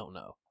really don't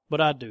know.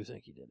 But I do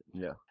think he did it,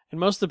 Yeah. and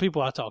most of the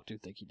people I talk to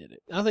think he did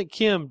it. I think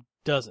Kim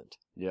doesn't,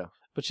 Yeah.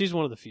 but she's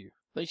one of the few.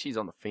 I think she's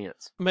on the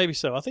fence. Maybe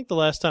so. I think the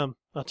last time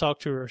I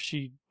talked to her,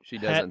 she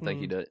doesn't think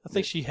he did it. I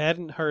think she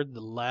hadn't heard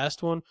the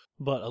last one,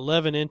 but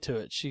 11 into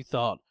it, she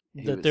thought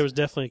He that was- there was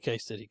definitely a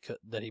case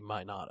that he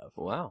might not have.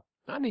 Wow.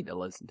 I need to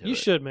listen to it. You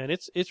should, man.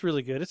 It's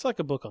really good. It's like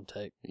a book on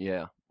tape.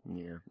 Yeah.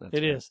 Yeah. That's It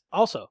right. is.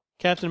 Also,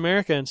 Captain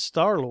America and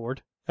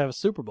Star-Lord have a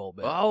Super Bowl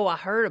bet, Oh, I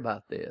heard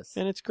about this.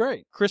 and it's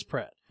great. Chris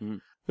Pratt, Hmm.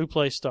 who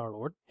plays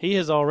Star-Lord, he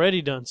has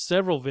already done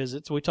several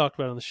visits. We talked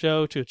about it on the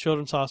show to a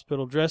children's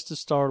hospital dressed as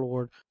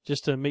Star-Lord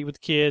just to meet with the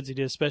kids. He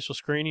did a special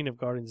screening of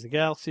Guardians of the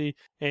Galaxy,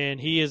 and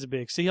he is a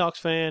big Seahawks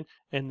fan.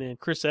 And then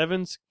Chris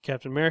Evans,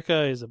 Captain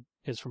America,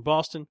 is from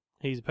Boston.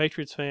 He's a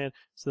Patriots fan,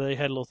 so they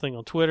had a little thing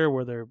on Twitter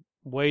where they're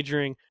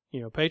wagering,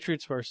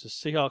 Patriots versus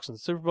Seahawks in the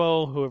Super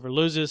Bowl. Whoever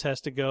loses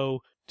has to go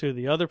to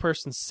the other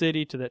person's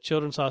city, to that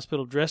children's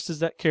hospital, dressed as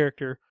that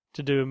character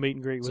to do a meet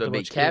and greet with So a it'd be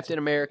bunch of Captain kids.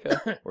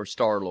 America or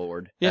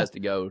Star-Lord Yeah. has to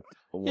go.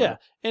 for one. Yeah,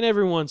 and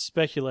everyone's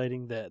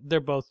speculating that they're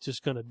both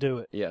just going to do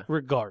it Yeah.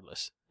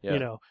 regardless.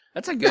 Yeah.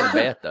 That's a good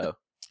bet, though.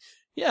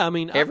 Yeah, I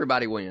mean,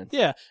 Everybody wins.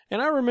 yeah,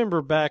 and I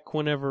remember back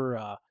whenever,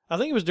 I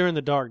think it was during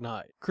The Dark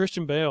Knight,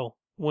 Christian Bale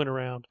went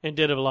around and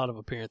did a lot of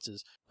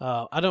appearances.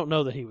 I don't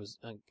know that he was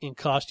in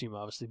costume,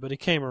 obviously, but he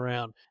came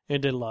around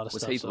and did a lot of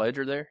Was stuff. Heath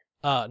Ledger there?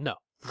 No,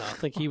 I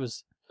think he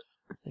was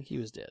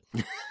dead.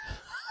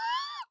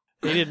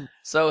 He didn't.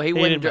 So he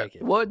didn't wouldn't. make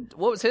it. What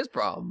was his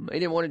problem? He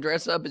didn't want to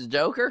dress up as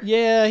Joker?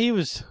 Yeah, he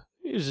was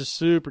just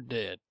super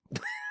dead.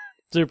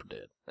 Super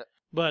dead.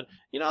 But,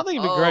 I think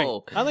it'd be great.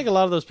 Oh, I think a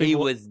lot of those people.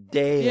 He was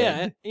dead. Yeah,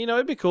 and,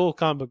 it'd be cool.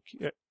 Comic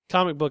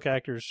book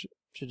actors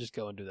should just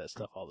go and do that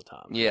stuff all the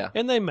time. Yeah.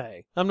 And they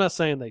may. I'm not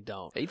saying they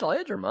don't. Heath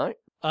Ledger might.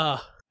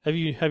 Have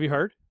you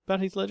heard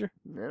about Heath Ledger?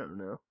 I don't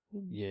know.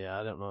 Yeah,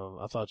 I don't know.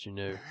 I thought you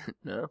knew.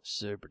 No.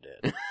 Super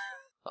dead.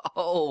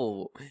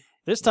 Oh.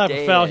 This type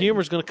of foul Dead.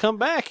 humor is going to come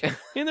back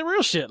in the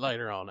real shit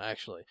later on,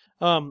 actually.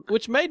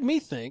 Which made me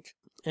think,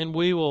 and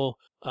we will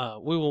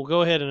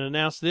go ahead and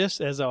announce this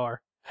as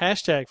our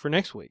hashtag for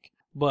next week.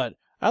 But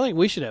I think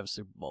we should have a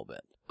Super Bowl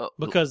bet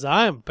because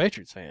I am a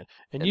Patriots fan,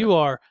 and you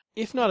are,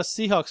 if not a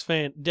Seahawks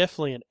fan,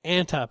 definitely an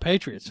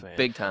anti-Patriots fan.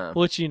 Big time.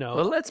 Which,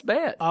 Well, let's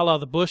bet. a la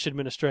the Bush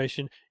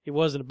administration, it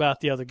wasn't about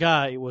the other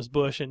guy, it was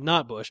Bush and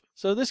not Bush.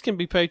 So this can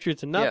be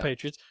Patriots and not Yeah.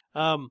 Patriots.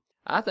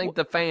 I think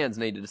the fans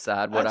need to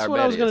decide what That's our what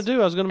bet I was going to is.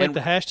 do. I was going to make And- the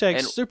hashtag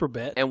and- Super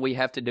Bet. And we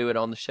have to do it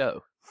on the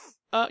show.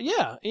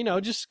 Yeah,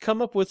 just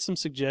come up with some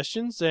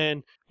suggestions,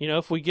 and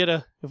if we get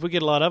a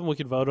lot of them, we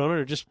could vote on it,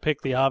 or just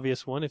pick the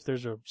obvious one if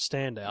there's a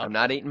standout. I'm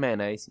not eating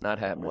mayonnaise. Not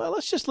happening. Well,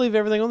 let's just leave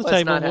everything on the Well, it's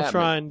table, and not we'll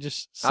try happening. and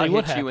just see I'll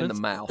what hit happens. you in the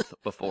mouth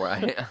before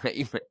I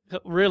even.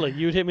 Really,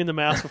 you'd hit me in the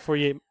mouth before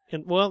you.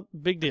 Well,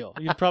 big deal.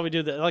 You'd probably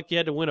do that like you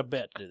had to win a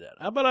bet to do that.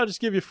 How about I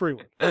just give you a free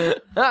one,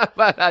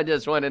 But I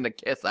just went in to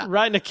kiss out.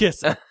 right in a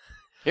kiss?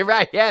 You're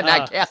right. Yeah,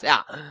 not kiss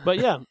out. But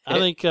yeah, I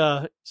think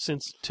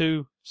since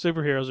 2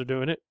 superheroes are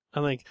doing it,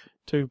 I think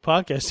 2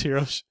 podcast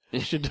heroes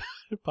should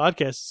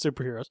podcast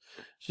superheroes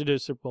should do a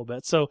Super Bowl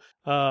bet. So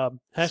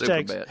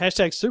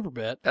hashtag Super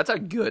Bet. That's a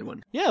good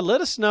one. Yeah,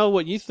 let us know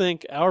what you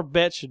think our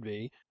bet should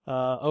be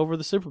over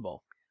the Super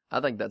Bowl, I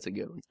think that's a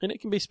good one. and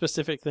it can be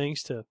specific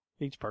things to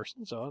each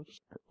person. So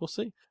we'll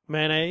see.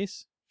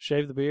 Mayonnaise,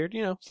 shave the beard,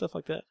 stuff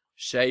like that.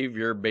 Shave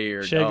your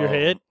beard. Shave your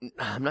head.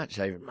 I'm not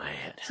shaving my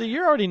head. See,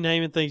 you're already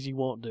naming things you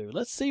won't do.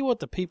 Let's see what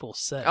the people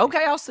say.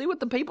 Okay, I'll see what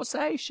the people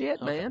say.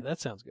 Shit, Okay, man. that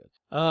sounds good.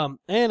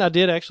 And I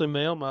did actually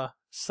mail my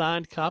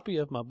signed copy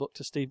of my book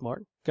to Steve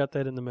Martin. Got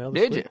that in the mail.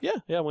 This Did week. you?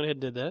 Yeah, I went ahead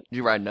and did that. Did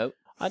you write a note?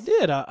 I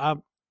did. I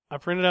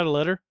printed out a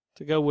letter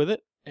to go with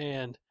it,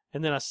 and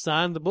then I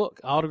signed the book.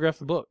 I autographed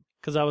the book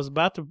because I was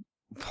about to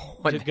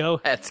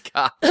go. That's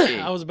cocky.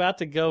 I was about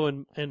to go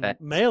and That's-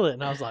 mail it,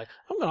 and I was like,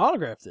 I'm going to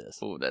autograph this.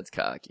 Oh, that's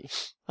cocky.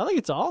 I think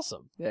it's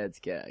awesome. That's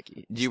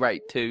cocky. Did you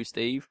write to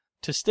Steve?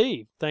 To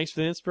Steve, thanks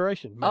for the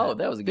inspiration. Matt. Oh,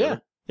 that was a good Yeah.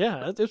 one.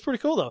 Yeah, it was pretty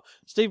cool, though.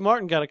 Steve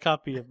Martin got a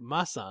copy of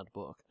my signed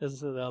book. This is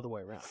the other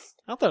way around.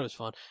 I thought it was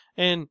fun.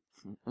 And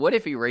What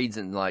if he reads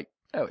and like,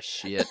 oh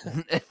shit?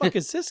 fuck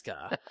is this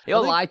guy? He'll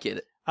I think- like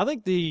it. I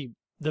think the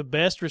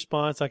best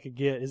response I could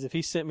get is if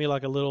he sent me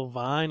like a little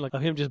vine, like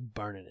of him just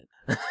burning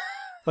it.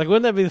 Like,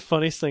 wouldn't that be the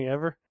funniest thing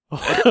ever?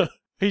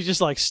 He's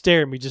just like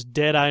staring me, just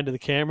dead eye into the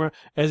camera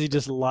as he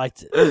just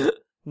lights it.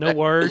 No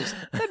words.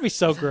 That'd be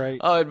so great.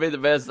 Oh, it'd be the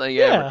best thing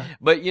Yeah. ever.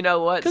 But you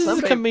know what? Because he's a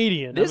people-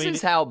 comedian. This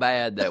is how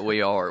bad that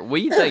we are.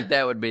 We think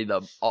that would be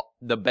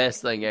the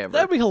best thing ever.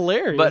 that'd be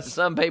hilarious. But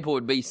some people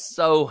would be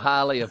so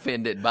highly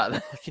offended by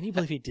that. Like, can you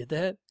believe he did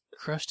that?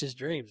 Crushed his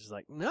dreams. It's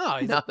like, no,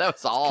 he's No, that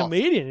was a awesome.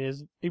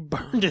 comedian. He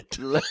burned it.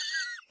 Lit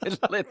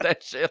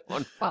that shit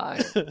on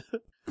fire.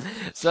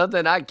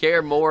 Something I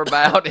care more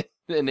about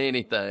than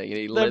anything. And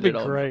he lit That'd be it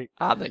on. great.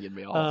 I think it'd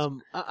be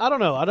awesome. I don't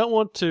know. I don't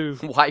want to.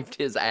 Wiped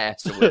his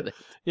ass with it.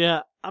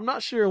 Yeah, I'm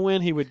not sure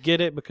when he would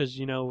get it because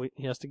he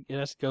has to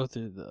go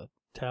through the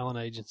talent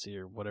agency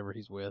or whatever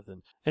he's with,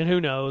 and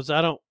who knows.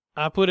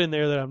 I put in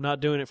there that I'm not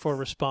doing it for a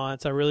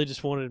response. I really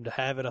just wanted him to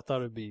have it. I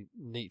thought it'd be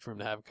neat for him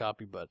to have a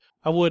copy, but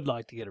I would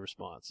like to get a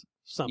response.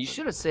 Something. You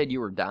should have said you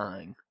were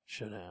dying.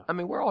 Should have. I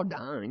mean, we're all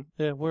dying.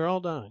 Yeah, we're all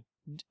dying.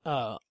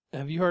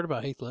 Have you heard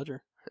about Heath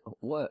Ledger?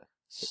 What?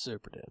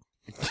 Super dead.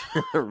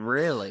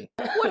 Really?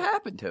 What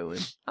happened to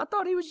him? I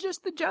thought he was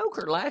just the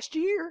Joker last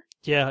year.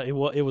 Yeah, it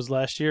was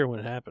last year when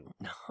it happened.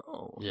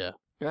 Oh, Yeah.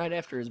 right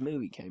after his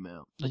movie came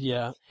out.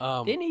 Yeah.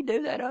 Didn't he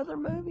do that other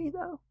movie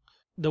though?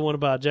 The one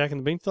about Jack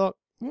and the Beanstalk?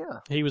 Yeah.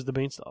 He was the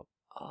Beanstalk.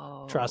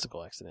 Oh.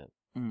 Tricycle accident.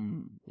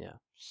 Yeah.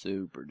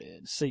 Super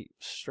dead. Seat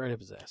straight up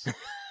his ass.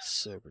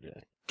 Super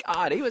dead.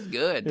 God, he was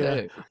good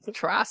Yeah. too.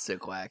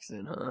 Tricycle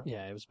accident, huh?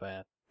 Yeah, it was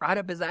bad. Right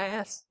up his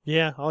ass.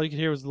 Yeah, all you could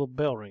hear was a little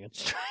bell ringing.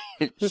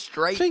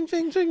 Straight Ching,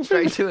 ching, ching, ching.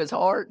 straight to his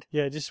heart.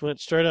 Yeah, it just went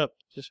straight up.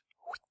 Just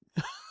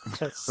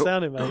that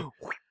sound it made.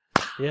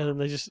 Yeah, then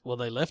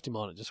they left him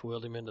on it, just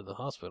wheeled him into the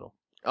hospital.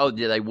 Oh,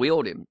 yeah, they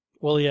wheeled him.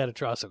 Well, he had a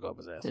tricycle up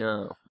his ass.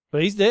 Yeah.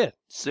 But he's dead.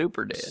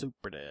 Super dead.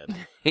 Super dead.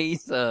 He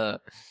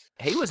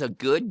was a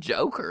good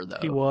Joker though.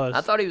 He was.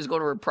 I thought he was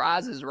going to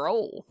reprise his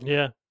role.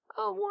 Yeah.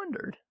 I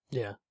wondered.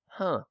 Yeah.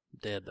 Huh.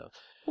 Dead though.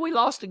 We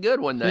lost a good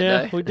one that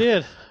Yeah, day. we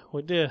did.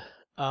 We did.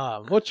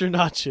 What's your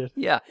not shit?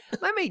 Yeah.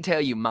 Let me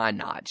tell you my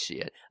not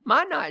shit.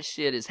 My not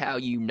shit is how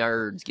you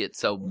nerds get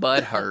so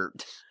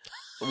butthurt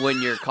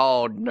when you're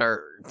called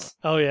nerds.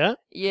 Oh yeah?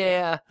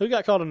 Yeah. Who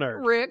got called a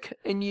nerd? Rick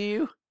and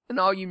you and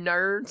all you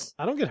nerds.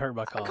 I don't get hurt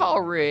by I calling.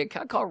 call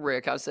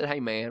Rick. I said, hey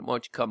man, why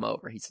don't you come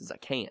over? He says, I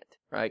can't,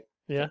 right?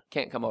 Yeah.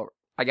 Can't come over.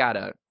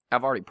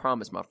 I've already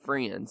promised my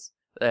friends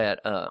that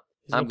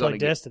He's I'm gonna going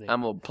play Destiny.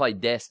 I'm going to play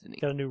Destiny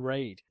Got a new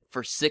raid.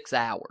 for 6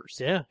 hours.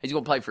 Yeah. He's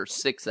going to play for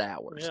 6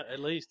 hours. Yeah, at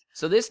least.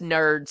 So this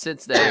nerd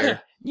sits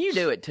there. You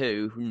do it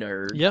too,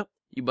 nerd. Yep.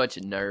 You bunch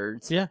of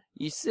nerds. Yeah.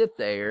 You sit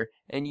there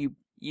and you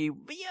here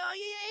we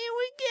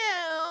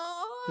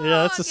go.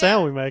 Yeah, that's the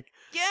sound we make.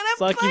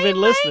 It's like you've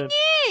been listening.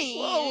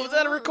 Whoa, is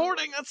that a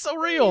recording? That's so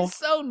real.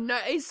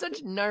 He's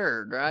such a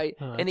nerd, right?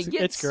 And he It's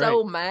gets great.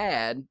 so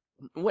mad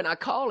when I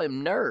call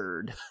him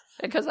nerd,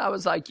 because I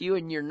was like, you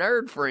and your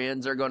nerd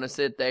friends are going to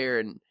sit there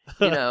and,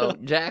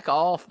 jack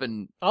off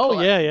and Oh,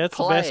 play, yeah, it's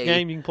the best play,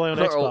 game you can play on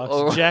or- Xbox.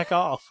 or- Jack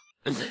off.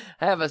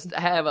 have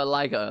a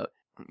like a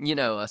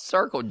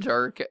circle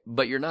jerk,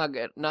 but you're not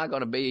going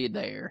to be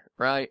there,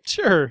 right?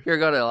 Sure. You're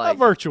going to like a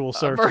virtual a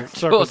circle.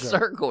 virtual jerk.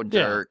 circle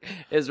jerk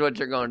is what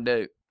you're going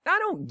to do. I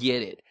don't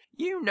get it.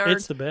 You nerds.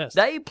 It's the best.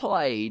 They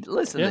played,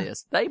 listen Yeah. to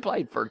this, they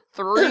played for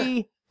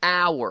 3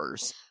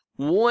 hours.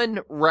 One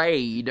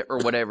raid or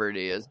whatever it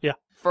is. Yeah.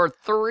 For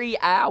 3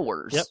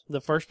 hours. Yep.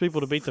 The first people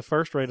to beat the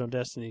first raid on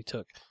Destiny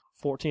took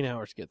 14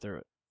 hours to get through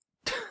it.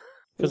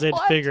 Because they had to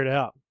What? figure it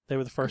out. They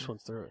were the first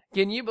ones through it.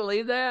 Can you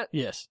believe that?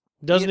 Yes.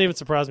 Doesn't even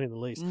surprise me in the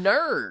least.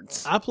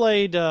 Nerds. I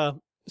played,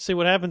 see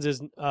what happens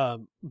is,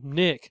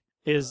 Nick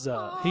is,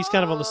 he's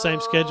kind of on the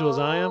same schedule as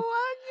I am.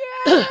 Oh,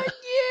 I gotta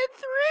get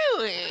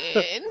through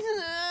it.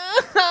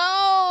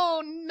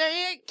 Oh,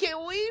 Nick,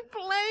 can we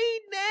play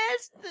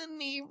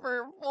Destiny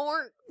for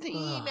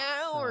 14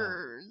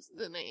 hours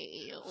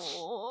today?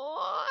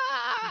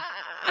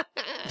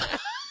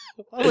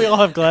 We all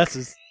have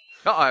glasses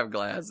I have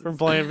glasses. from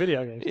playing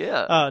video games.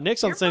 Yeah.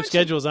 Nick's on You're the same much-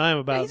 schedule as I am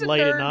about he's a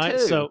late at nerd, night.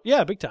 too. So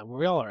yeah, big time.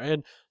 We all are.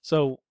 And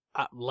so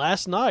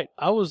last night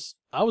I was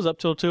up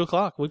till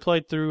 2:00. We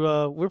played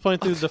through. We were playing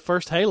through the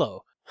first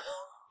Halo.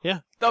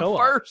 Yeah, the co-op.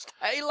 first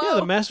Halo. Yeah,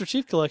 the Master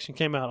Chief Collection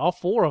came out. All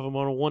 4 of them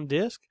on one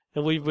disc,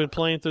 and we've been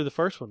playing through the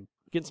first one,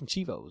 getting some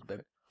Chivos,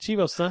 baby.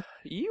 Chivos, son.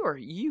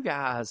 You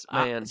guys,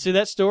 man. See,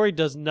 that story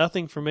does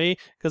nothing for me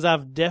because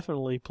I've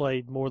definitely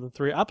played more than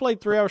 3. I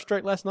played 3 hours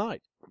straight last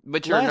night.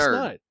 But you're a last nerd.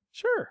 night.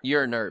 Sure.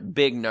 You're a nerd.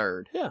 Big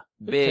nerd. Yeah.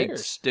 Who Big,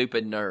 cares?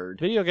 stupid nerd.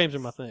 Video games are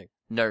my thing.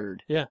 Nerd.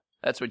 Yeah.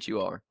 That's what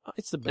you are.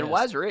 It's the best. And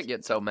why does Rick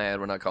get so mad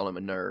when I call him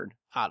a nerd?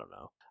 I don't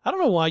know. I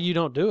don't know why you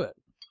don't do it.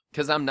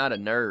 Because I'm not a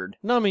nerd.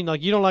 No, I mean,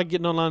 like, you don't like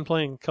getting online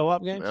playing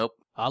co-op games? Nope.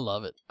 I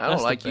love it. I don't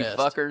That's the like you best.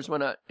 fuckers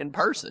when in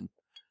person.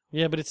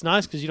 Yeah, but it's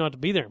nice because you don't have to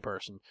be there in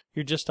person.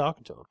 You're just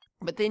talking to them.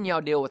 But then y'all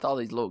deal with all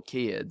these little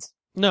kids.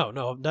 No,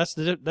 that's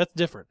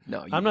different.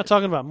 No, I'm not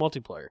talking about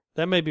multiplayer.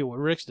 That may be what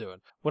Rick's doing.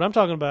 What I'm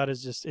talking about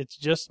is it's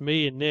just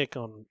me and Nick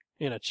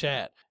in a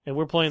chat, and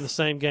we're playing the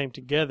same game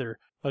together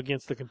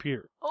against the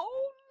computer.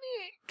 Oh,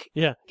 Nick.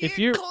 Yeah, if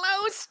you're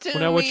close to well,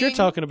 now what you're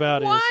talking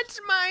about is watch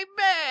my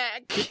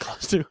back. get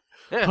close to.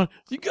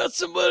 You got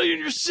somebody in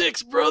your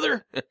 6,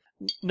 brother.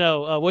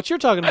 No, what you're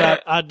talking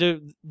about, I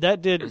do.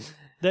 That did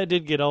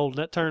get old.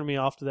 That turned me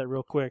off to that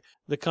real quick.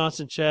 The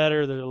constant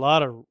chatter. There's a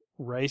lot of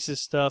racist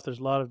stuff. There's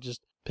a lot of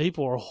just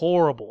people are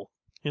horrible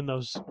in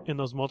those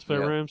multiplayer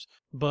Yep. rooms.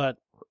 But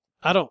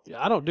I don't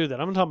do that.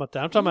 I'm not talking about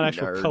that. I'm talking about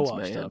You actual nerds, co-op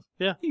man. stuff.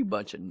 Yeah, You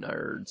bunch of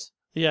nerds.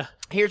 yeah.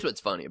 Here's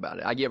what's funny about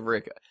it. I give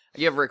Rick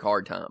a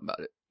hard time about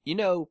it.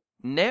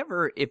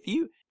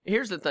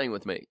 Here's the thing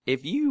with me.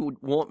 If you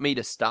want me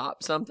to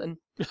stop something,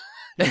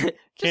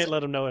 Can't let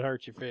them know it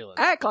hurts your feelings.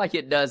 act like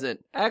it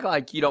doesn't. Act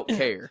like you don't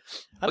care.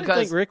 I didn't because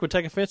think Rick would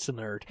take offense to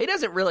nerd. he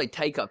doesn't really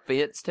take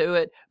offense to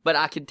it, but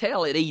I can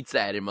tell it eats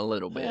at him a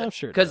little bit. Yeah, I'm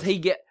sure it Because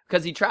does.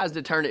 because he tries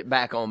to turn it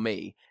back on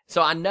me.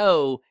 So I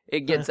know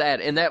it gets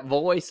at and that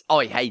voice. Oh,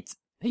 he hates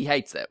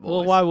that voice.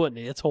 Well, why wouldn't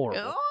he? It's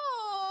horrible.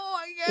 Oh,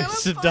 I gotta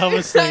It's the play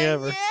dumbest thing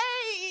ever. the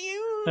game.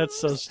 That's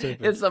so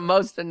stupid. It's the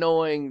most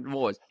annoying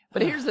voice.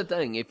 But here's the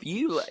thing: if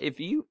you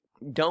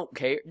don't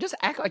care, just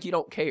act like you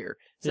don't care.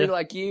 Say Yeah.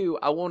 like you,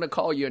 I want to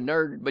call you a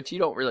nerd, but you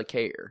don't really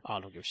care. I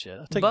don't give a shit.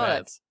 I take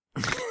But- baths.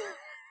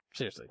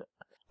 Seriously.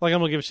 Like, I'm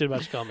going to give a shit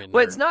about you calling me a nerd.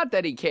 Well, it's not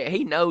that he can't.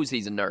 He knows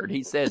he's a nerd.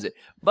 He says it.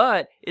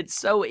 But it's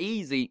so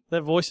easy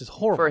That voice is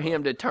horrible. for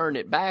him to turn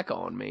it back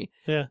on me.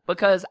 Yeah.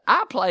 Because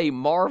I play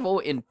Marvel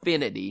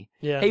Infinity.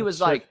 Yeah. He was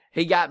sure. like,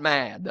 he got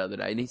mad the other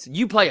day, and he said,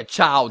 "You play a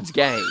child's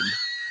game.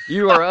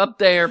 You are up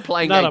there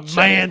playing Not a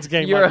man's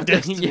game You're like up there,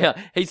 Destiny." yeah."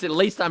 He said, "At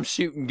least I'm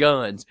shooting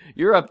guns.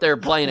 You're up there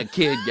playing a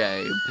kid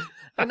game."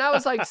 And I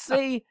was like,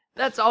 "See,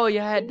 that's all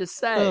you had to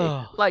say."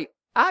 Ugh. Like,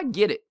 I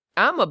get it.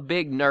 I'm a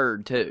big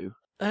nerd too.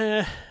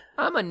 Eh,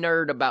 I'm a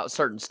nerd about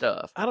certain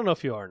stuff. I don't know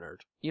if you are a nerd.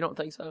 You don't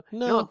think so?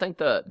 No. You don't think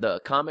the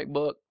comic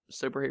book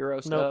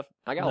superhero stuff?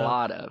 I got No. a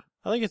lot of.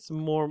 I think it's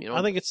more. You know-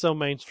 I think it's so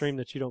mainstream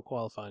that you don't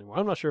qualify anymore.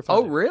 I'm not sure if I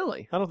Oh, do.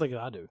 really? I don't think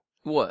I do.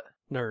 What?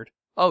 Nerd.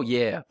 Oh,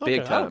 yeah, Okay,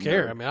 big time. I don't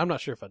care. nerd. I mean, I'm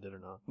not sure if I did or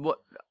not. What?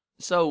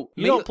 So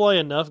You don't play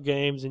enough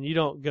games, and you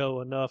don't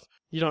go enough.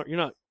 You're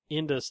not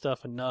into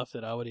stuff enough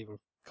that I would even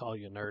call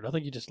you a nerd. I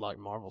think you just like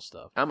Marvel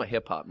stuff. I'm a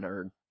hip hop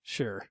nerd.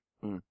 Sure,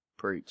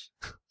 Preach.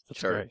 that's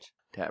Church. great.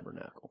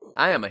 Tabernacle.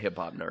 I am a hip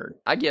hop nerd.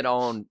 I get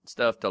on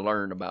stuff to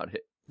learn about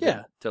it.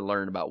 Yeah. To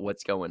learn about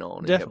what's going on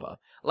in Definitely. hip hop.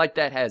 Like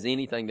that has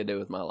anything to do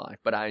with my life,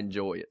 but I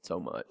enjoy it so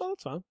much. Well,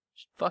 that's fine.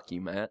 Fuck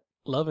you, Matt.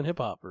 Love and hip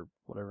hop or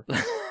whatever,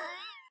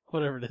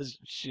 whatever it is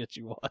shit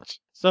you watch.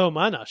 So am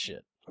I not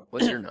shit.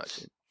 What's your nut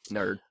shit?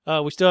 Nerd.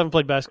 We still haven't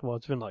played basketball.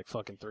 It's been like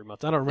fucking 3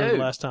 months. I don't remember Dude.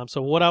 the last time.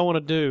 So what I want to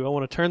do, I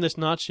want to turn this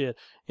not shit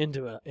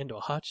into a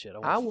hot shit.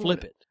 I want to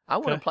flip it. I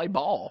want to Okay. play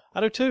ball.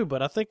 I do too,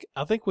 but I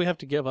think we have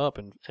to give up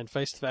and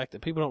face the fact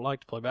that people don't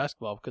like to play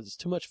basketball because it's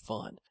too much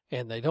fun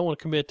and they don't want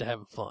to commit to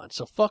having fun.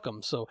 So fuck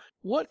them. So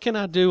what can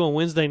I do on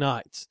Wednesday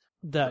nights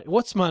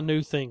what's my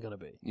new thing going to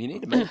be? You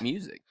need to make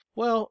music.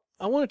 Well,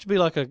 I want it to be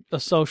like a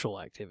social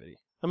activity.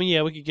 I mean,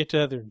 yeah, we could get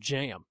together and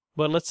jam.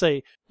 But let's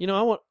say,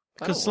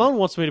 because Sloan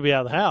wants me to be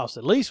out of the house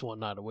at least one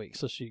night a week,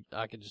 so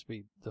I could just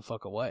be the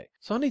fuck away.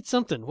 So I need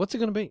something. What's it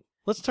going to be?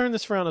 Let's turn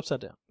this frown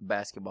upside down.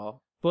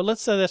 Basketball. But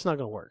let's say that's not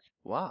going to work.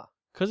 Why?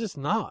 Because it's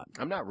not.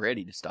 I'm not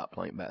ready to stop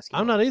playing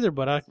basketball. I'm not either,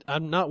 but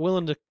I'm not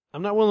willing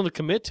to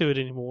commit to it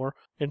anymore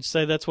and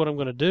say that's what I'm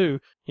going to do.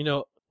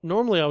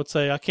 Normally I would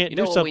say I can't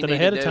do something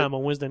ahead of time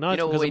on Wednesday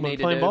nights because I'm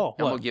playing ball.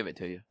 I'm going to give it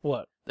to you.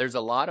 What? There's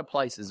a lot of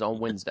places on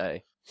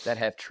Wednesday that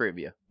have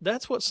trivia.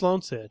 That's what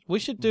Sloan said. We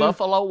should do.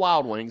 Buffalo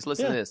Wild Wings,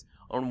 listen to this,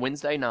 on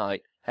Wednesday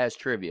night has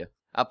trivia.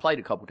 I played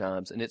a couple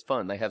times, and it's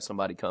fun. They have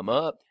somebody come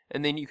up,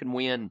 and then you can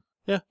win.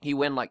 Yeah. You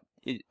win like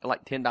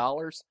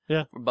 $10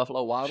 for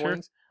Buffalo Wild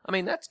Wings. I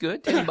mean, that's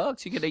good.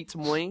 $10. You could eat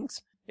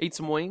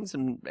some wings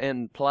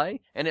and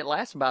play, and it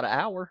lasts about an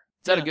hour.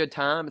 It's at a good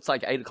time. It's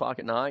like 8 o'clock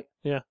at night.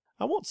 Yeah.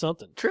 I want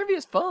something.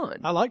 Trivia's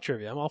fun. I like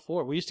trivia. I'm all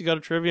for it. We used to go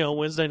to trivia on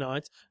Wednesday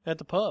nights at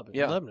the pub in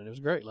Lebanon. It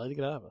was great. Lady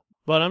Godiva.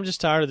 But I'm just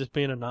tired of this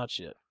being a not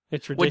shit.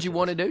 It's ridiculous. Would you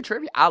want to do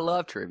trivia? I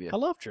love trivia. I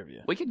love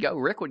trivia. We could go.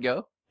 Rick would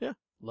go. Yeah.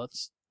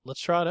 Let's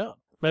try it out.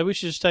 Maybe we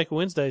should just take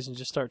Wednesdays and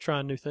just start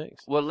trying new things.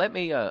 Well, let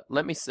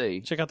me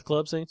see. Check out the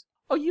club scenes.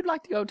 Oh, you'd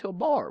like to go to a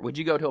bar. Would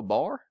you go to a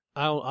bar?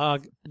 I'll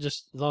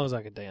just, as long as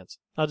I can dance.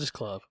 I'll just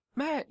club.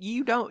 Matt,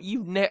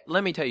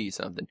 let me tell you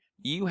something.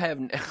 You have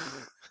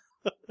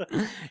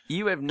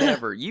you've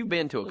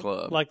been to a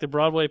club. Like the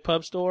Broadway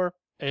pub store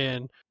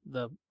and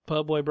the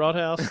Pubway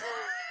Broadhouse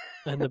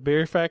and the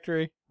Beer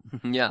Factory.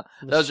 Yeah,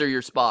 those are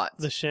your spots.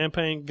 The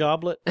Champagne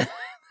Goblet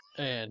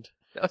and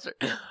those are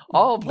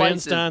all Ben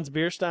places. Stein's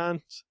Beer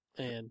Steins.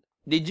 And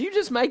did you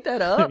just make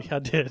that up? I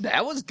did.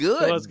 That was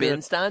good. That was Ben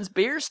good. Stein's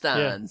Beer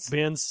Steins. Yeah,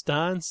 Ben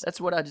Stein's.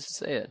 That's what I just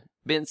said.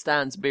 Ben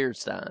Stein's Beer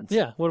Steins.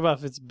 Yeah, what about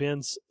if it's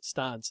Ben's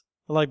Steins?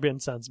 I like Ben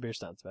Stein's Beer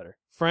Steins better.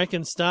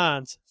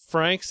 Frankenstein's,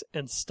 Franks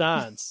and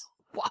Steins.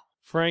 What?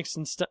 Franks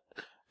and Steins.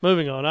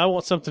 Moving on. I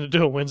want something to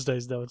do on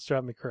Wednesdays, though. It's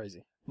driving me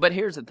crazy. But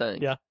here's the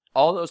thing. Yeah.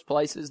 All those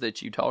places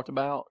that you talked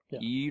about,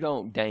 you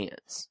don't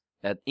dance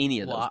at any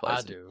of those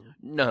places. I do.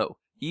 No.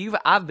 You've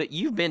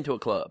been to a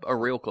club, a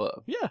real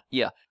club. Yeah.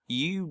 Yeah.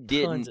 You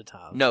didn't. Tons of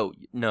times. No,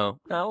 not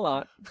a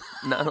lot.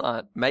 Not a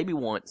lot. Maybe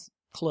once.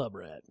 Club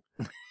rat.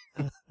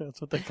 That's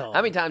what they call it.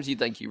 How many times do you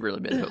think you've really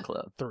been to a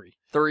club? 3.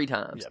 3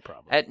 times. Yeah,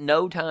 probably. At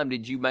no time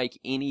did you make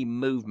any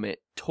movement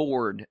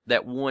toward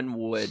that one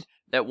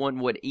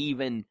would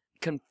even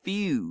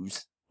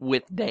confuse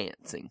with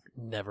dancing.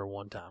 Never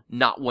one time.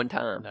 Not one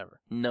time. Never.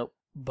 Nope.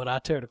 But I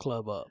tear the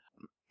club up.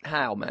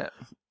 How, Matt?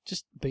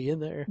 Just being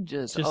there.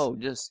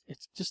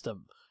 It's just a.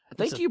 I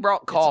think you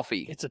brought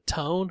coffee. It's a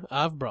tone.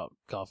 I've brought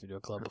coffee to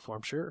a club before,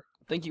 I'm sure.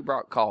 I think you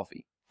brought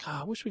coffee.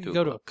 God, I wish we could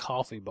go to a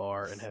coffee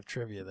bar and have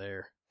trivia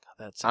there.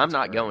 God, I'm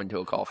not going to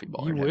a coffee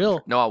bar. You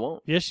will. No, I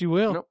won't. Yes, you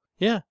will. Nope.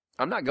 Yeah.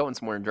 I'm not going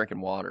somewhere and drinking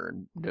water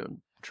and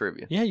doing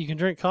trivia. Yeah, you can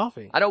drink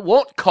coffee. I don't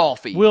want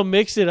coffee. We'll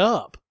mix it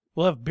up.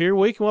 We'll have beer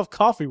week and we'll have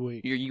coffee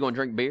week. You going to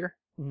drink beer?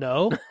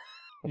 No.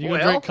 You going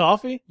to drink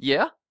coffee?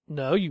 Yeah.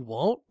 No, you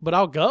won't, but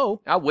I'll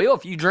go. I will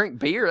if you drink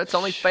beer. That's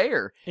only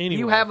fair. Anyway.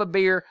 You have a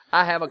beer,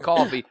 I have a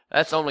coffee.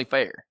 That's only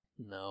fair.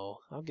 No,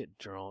 I'll get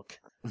drunk.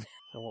 I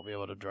won't be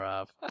able to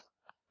drive.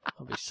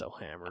 I'll be so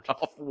hammered.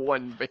 Off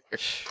one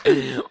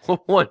beer.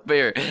 One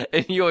beer.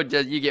 And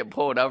you get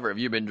pulled over if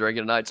you've been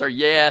drinking tonight. Sir,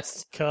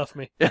 yes. Cuff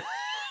me.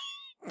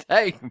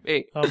 Take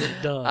me. I'm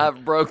done.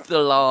 I've broke the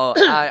law.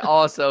 I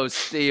also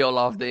steal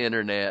off the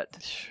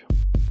internet.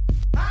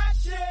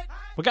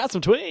 We got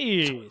some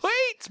tweets.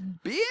 Tweets,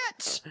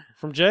 bitch.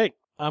 From Jake.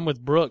 I'm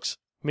with Brooks.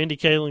 Mindy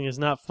Kaling is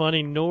not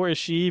funny, nor is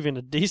she even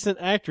a decent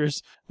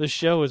actress. The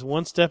show is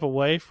one step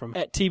away from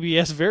at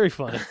TBS very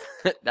funny.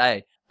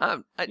 Hey,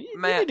 You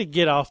Matt, need to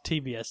get off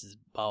TBS's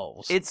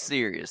balls. it's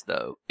serious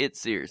though.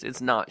 It's serious.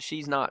 It's not.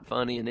 She's not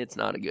funny, and it's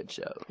not a good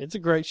show. It's a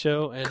great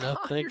show, and I God,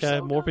 think you're I so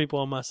have more dumb. people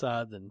on my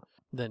side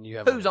than you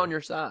have. Who's on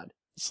your side?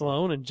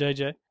 Sloan and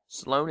JJ.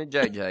 Sloan and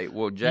JJ.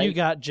 Well, Jake. You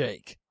got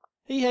Jake.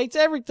 He hates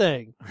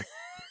everything.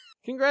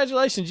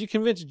 Congratulations, you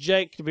convinced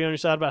Jake to be on your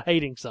side about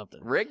hating something.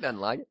 Rick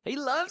doesn't like it. He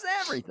loves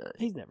everything.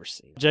 He's never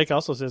seen it. Jake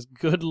also says,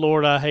 good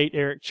Lord, I hate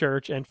Eric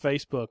Church and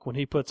Facebook when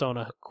he puts on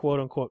a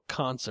quote-unquote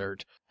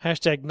concert.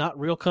 Hashtag not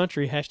real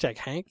country. Hashtag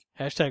Hank.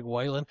 Hashtag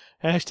Waylon.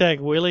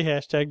 Hashtag Willie.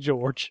 Hashtag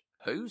George.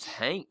 Who's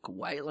Hank,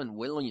 Waylon,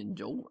 William,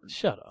 George?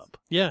 Shut up.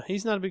 Yeah,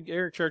 he's not a big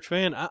Eric Church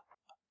fan.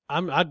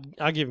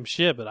 I give him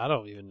shit, but I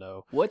don't even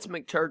know What's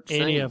McChurch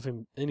sing? any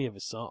of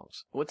his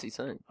songs. What's he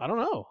sing? I don't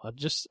know. I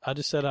just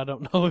said I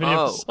don't know any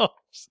of his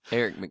songs.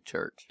 Eric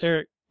McChurch.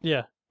 Eric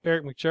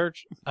McChurch.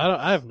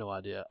 I have no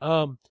idea.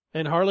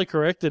 And Harley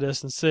corrected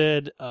us and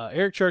said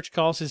Eric Church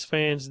calls his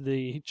fans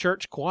the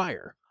church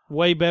choir.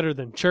 Way better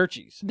than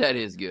churchies. That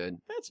is good.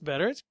 That's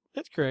better.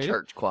 It's creative.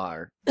 Church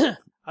choir.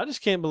 I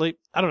just can't believe.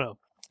 I don't know.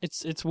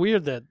 It's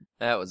weird that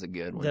That was a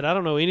good one. I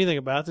don't know anything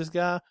about this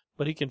guy,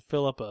 but he can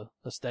fill up a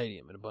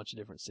stadium in a bunch of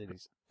different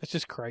cities. It's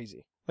just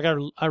crazy. Like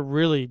I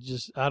really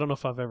just I don't know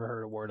if I've ever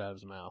heard a word out of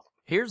his mouth.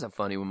 Here's a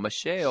funny one.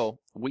 Michelle,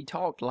 we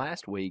talked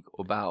last week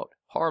about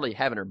Harley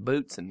having her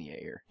boots in the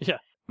air. Yeah.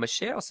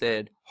 Michelle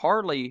said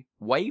Harley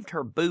waved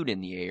her boot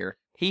in the air.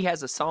 He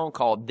has a song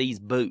called These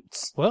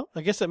Boots. Well,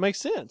 I guess that makes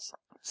sense.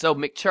 So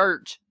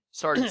McChurch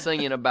started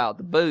singing about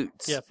the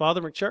boots. Yeah,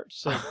 Father McChurch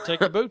said, take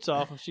your boots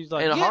off. And she's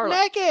like, And get Harley-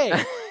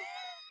 naked.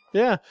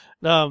 Yeah.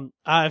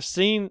 I've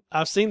seen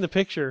the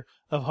picture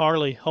of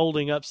Harley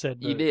holding up said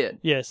boot. You did.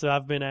 Yes,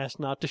 I've been asked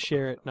not to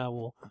share it, and I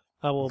will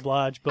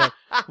oblige, but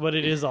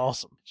it is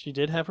awesome. She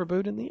did have her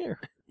boot in the air.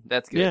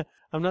 That's good. Yeah.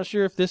 I'm not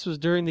sure if this was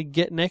during the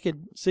get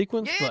naked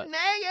sequence, but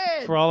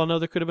naked! for all I know,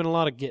 there could have been a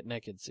lot of get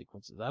naked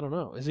sequences. I don't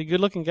know. Is he a good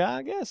looking guy,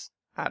 I guess?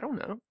 I don't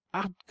know.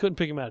 I couldn't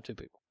pick him out of two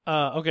people.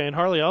 Okay, and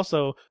Harley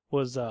also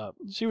was,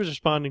 she was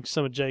responding to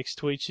some of Jake's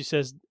tweets. She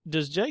says,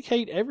 does Jake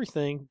hate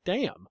everything?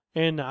 Damn.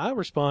 And I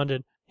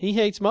responded, he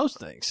hates most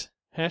things.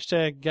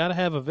 Hashtag gotta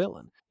have a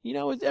villain. You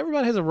know,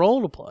 everybody has a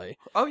role to play.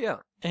 Oh, yeah.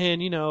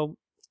 And, you know,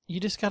 you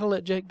just gotta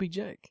let Jake be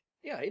Jake.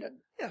 Yeah, he doesn't.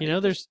 Yeah, You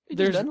know, he just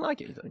doesn't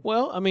like anything.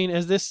 Well, I mean,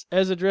 as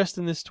addressed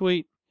in this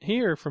tweet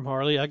here from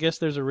Harley, I guess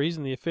there's a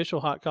reason the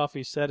official Hot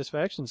Coffee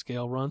satisfaction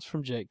scale runs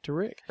from Jake to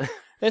Rick.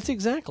 That's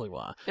exactly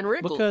why. And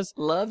Rick because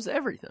loves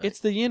everything. It's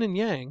the yin and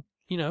yang.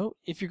 You know,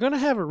 if you're going to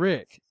have a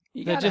Rick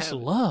You that gotta just have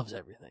it. loves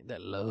everything,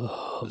 that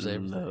loves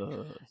everything,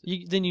 Loves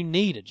it. then you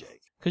need a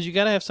Jake. Because you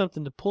got to have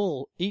something to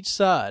pull each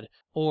side,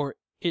 or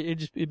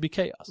it'd be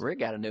chaos. Rick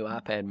got a new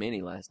iPad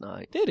Mini last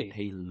night. Did he?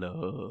 He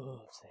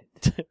loves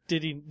it.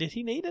 Did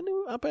he need a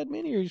new iPad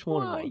Mini, or you just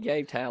wanted Well, he one?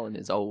 gave Talon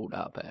his old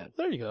iPad.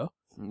 There you go.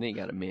 And then he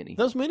got a Mini.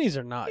 Those minis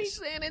are He nice.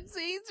 said it's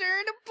easier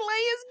to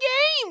play his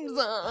games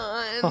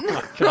on. Oh,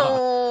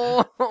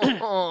 my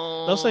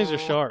God. Those things are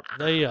sharp.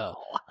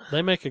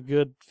 They make a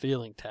good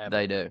feeling tablet.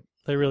 They do.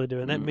 They really do.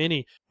 And that Mhm.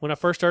 mini, when I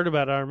first heard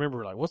about it, I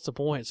remember like, what's the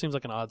point? It seems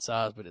like an odd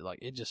size, but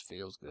it just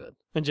feels good.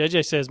 And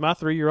JJ says, my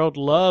 3-year-old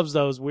loves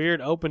those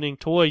weird opening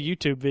toy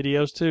YouTube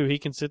videos too. He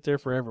can sit there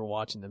forever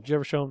watching them. Did you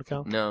ever show him to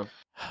come? No,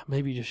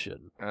 Maybe you just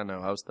shouldn't. I know.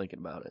 I was thinking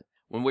about it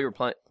when we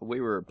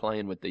were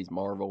playing with these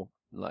Marvel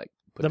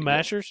put The together-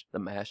 Mashers? The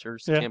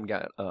Mashers. Yeah. Tim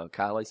got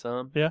Kylie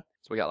some. Yeah.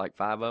 So we got like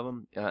 5 of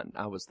them. And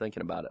I was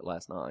thinking about it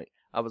last night.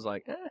 I was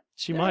like,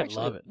 She they're might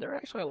actually- love it They're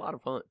actually a lot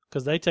of fun.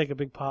 because they take a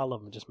big pile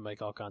of them and just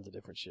make all kinds of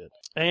different shit.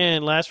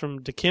 And last from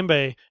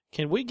Dikembe,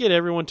 can we get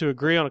everyone to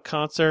agree on a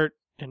concert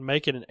and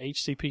make it an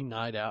HCP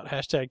night out?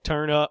 Hashtag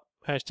turn up,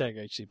 hashtag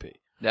HCP.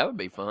 That would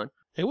be fun.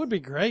 It would be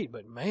great,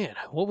 but man,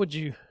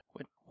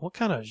 what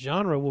kind of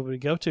genre would we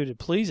go to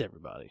please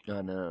everybody?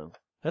 I know.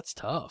 That's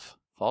tough.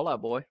 Fall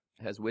Out Boy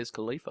has Wiz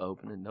Khalifa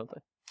opening, don't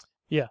they?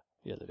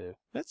 Yeah, they do.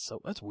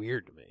 That's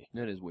weird to me.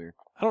 That is weird.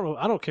 I don't know.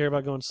 I don't care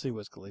about going to see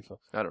Wiz Khalifa.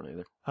 I don't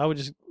either. I would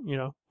just,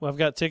 I've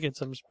got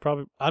tickets.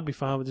 I'd be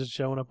fine with just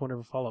showing up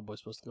whenever Fall Out Boy's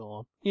supposed to go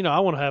on. I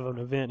want to have an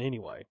event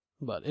anyway,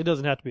 but it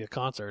doesn't have to be a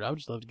concert. I would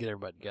just love to get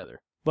everybody together.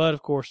 But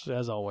of course,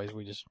 as always,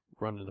 we just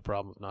run into the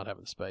problem of not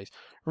having the space.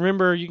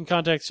 Remember, you can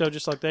contact the show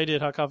just like they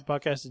did,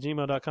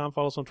 hotcoffeepodcast@gmail.com.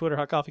 Follow us on Twitter,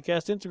 Hot Coffee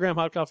Cast, Instagram,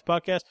 Hot Coffee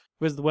Podcast.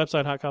 Visit the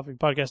website,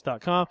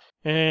 hotcoffeepodcast.com.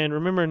 And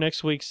remember,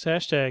 next week's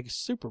hashtag,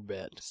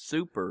 SuperBet.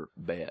 Super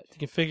bet. You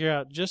can figure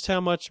out just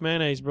how much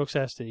mayonnaise Brooks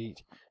has to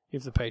eat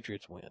if the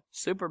Patriots win.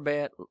 Super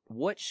bet.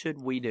 What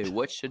should we do?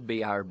 What should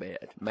be our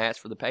bet? Matt's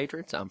for the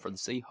Patriots. I'm for the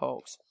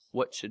Seahawks.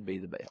 What should be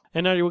the bet?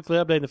 And now your weekly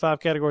update in the 5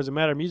 categories that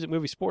matter: music,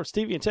 movie, sports,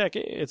 TV, and tech.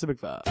 It's a big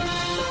 5.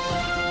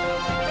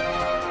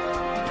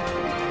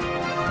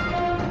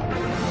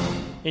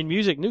 In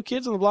music, New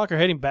Kids on the Block are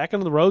heading back on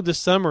the road this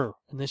summer.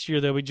 And this year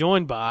they'll be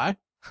joined by,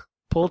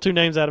 pull 2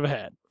 names out of a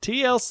hat,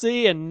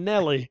 TLC and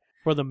Nelly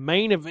for the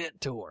main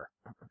event tour.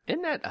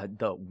 Isn't that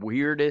the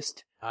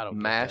weirdest I don't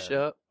get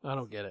mashup? that. I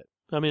don't get it.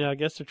 I mean, I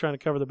guess they're trying to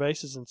cover the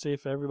bases and see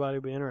if everybody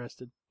will be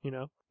interested.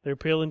 They're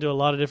appealing to a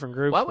lot of different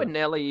groups. Why would but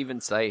Nelly even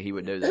say he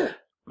would do that?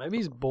 maybe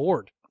he's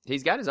bored.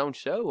 He's got his own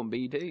show on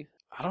BT.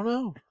 I don't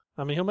know.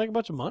 I mean, he'll make a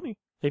bunch of money.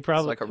 He It's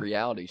probably like a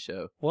reality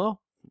show. Well,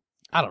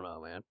 I don't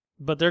know, man.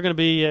 But they're going to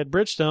be at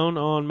Bridgestone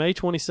on May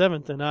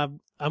 27th, and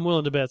I'm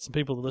willing to bet some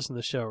people that listen to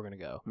the show are going to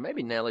go.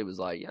 Maybe Nelly was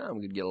like, yeah, I'm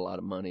going to get a lot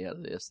of money out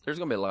of this. There's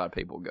going to be a lot of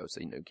people who go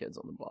see New Kids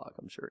on the Block,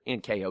 I'm sure. In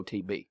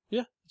KOTB.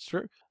 Yeah, it's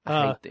true.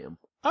 I hate them.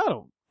 I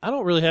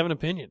don't really have an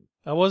opinion.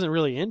 I wasn't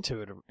really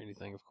into it or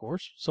anything, of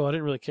course, so I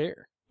didn't really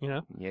care, Yeah,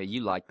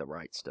 you like the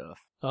right stuff.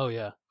 Oh,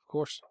 yeah, of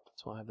course.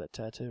 That's why I have that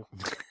tattoo.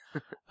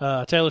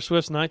 Taylor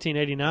Swift's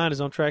 1989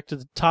 is on track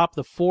to top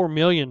the 4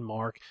 million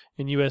mark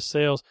in U.S.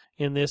 sales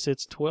in its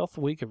 12th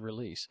week of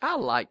release. I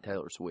like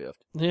Taylor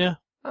Swift. Yeah.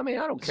 I mean,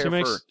 I don't care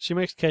She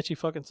makes catchy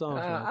fucking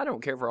songs. man. I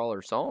don't care for all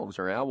her songs,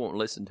 or I won't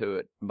listen to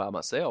it by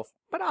myself.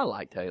 But I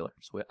like Taylor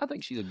Swift. I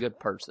think she's a good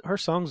person. Her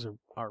songs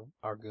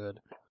are good.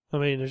 I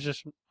mean, they're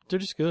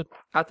just good.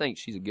 I think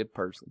she's a good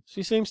person.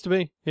 She seems to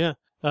be, yeah.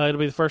 It'll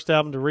be the first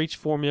album to reach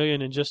 4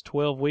 million in just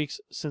 12 weeks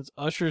since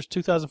Usher's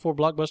 2004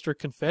 blockbuster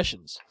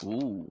Confessions.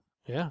 Ooh,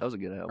 Yeah, that was a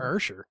good album.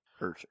 Usher.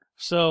 Usher.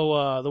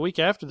 So the week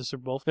after the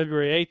Super Bowl,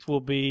 February 8th, will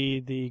be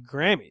the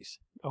Grammys.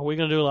 Are we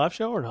going to do a live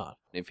show or not?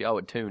 If y'all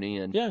would tune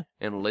in Yeah.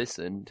 and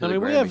listen to I the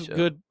mean, we Grammy have show.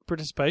 good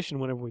participation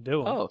whenever we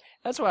do them. Oh,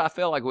 that's why I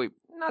felt like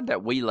not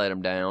that we let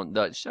them down.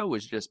 The show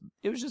was just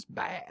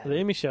bad. The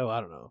Emmy show,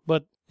 I don't know.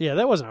 But, yeah,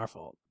 that wasn't our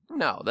fault.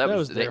 No, that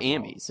was the their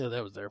Emmys. fault. Yeah,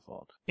 that was their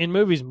fault. In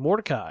movies,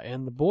 Mordecai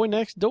and The Boy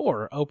Next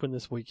Door opened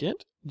this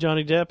weekend.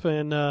 Johnny Depp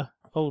and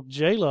old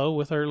J-Lo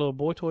with her little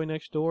boy toy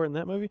next door in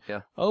that movie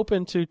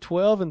opened to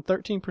 12% and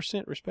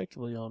 13%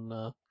 respectively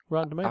on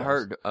Rotten Tomatoes. I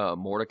heard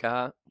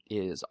Mordecai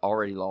is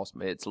already lost.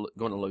 It's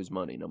going to lose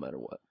money no matter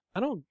what.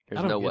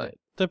 There's no way. it.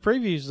 The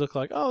previews look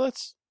like,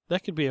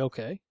 that could be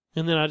okay.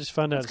 And then I just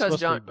found out it's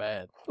supposed to be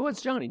bad. Well,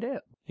 it's Johnny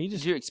Depp.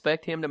 Did you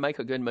expect him to make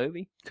a good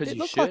movie? Because it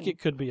looked like it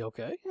could be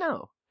okay.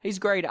 No. He's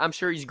great. I'm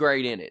sure he's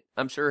great in it.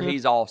 I'm sure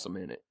he's awesome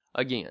in it.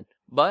 Again.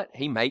 But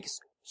he makes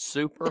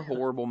super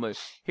horrible movies.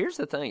 Here's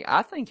the thing.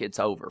 I think it's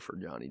over for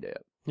Johnny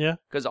Depp. Yeah.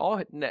 Because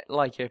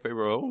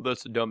people are,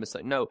 that's the dumbest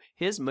thing. No,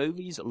 his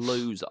movies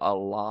lose a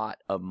lot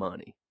of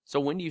money. So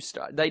when do you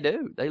start? They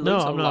do. They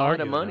lose a lot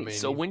of money.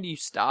 So when do you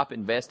stop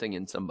investing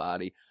in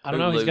somebody? I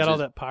don't know. He's got all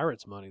that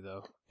Pirates money,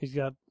 though.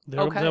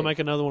 They'll make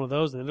another one of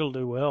those, and it'll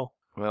do well.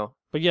 Well.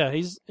 But yeah,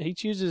 he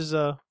chooses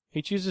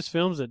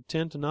films that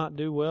tend to not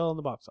do well in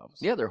the box office.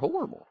 Yeah, they're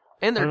horrible.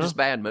 And they're just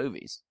bad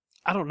movies.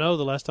 I don't know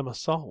the last time I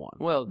saw one.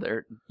 Well,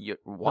 you're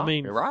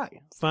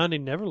right.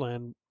 Finding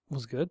Neverland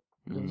was good.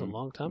 It was a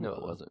long time ago. No,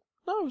 it wasn't.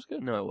 No, it was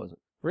good. No, it wasn't.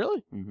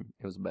 Really? Mm-hmm.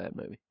 It was a bad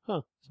movie.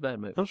 Huh. It's a bad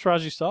movie. I'm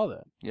surprised you saw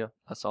that. Yeah,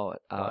 I saw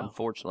it. Wow.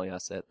 Unfortunately, I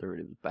sat through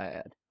it. It was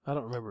bad. I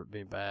don't remember it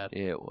being bad.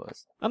 Yeah, it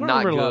was. I don't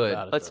not remember good. a lot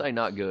about it. Let's say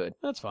not good.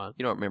 That's fine.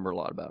 You don't remember a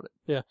lot about it.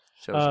 Yeah.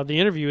 The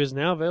Interview is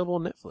now available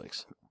on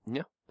Netflix.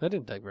 Yeah. That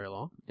didn't take very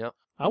long. Yeah.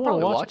 I want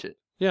to watch it.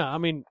 Yeah, I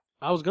mean,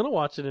 I was going to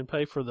watch it and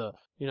pay for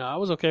I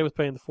was okay with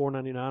paying the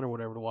 $4.99 or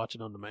whatever to watch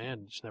it on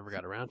demand. Just never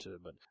got around to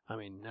it. But, I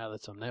mean, now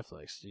that's on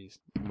Netflix, geez.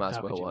 Might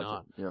as well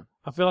watch it. Yeah.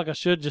 I feel like I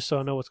should just so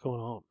I know what's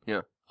going on.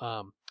 Yeah.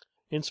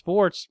 In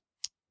sports,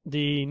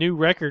 the new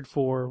record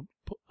for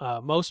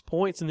most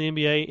points in the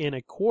NBA in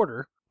a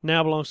quarter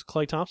now belongs to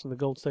Klay Thompson, the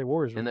Golden State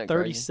Warriors. Isn't that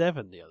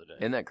 37 crazy? The other day.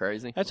 Isn't that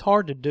crazy? That's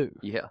hard to do.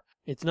 Yeah.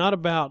 It's not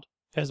about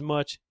as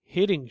much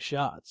hitting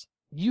shots.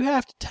 You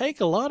have to take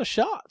a lot of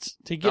shots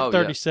to get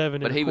 37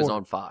 in a quarter. But he was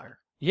on fire.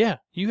 Yeah,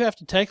 you have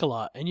to take a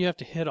lot, and you have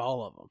to hit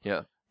all of them.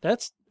 Yeah.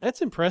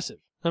 That's impressive.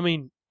 I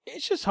mean,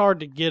 it's just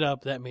hard to get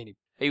up that many.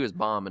 He was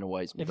bombing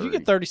away some If threes. you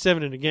get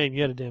 37 in a game,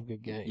 you had a damn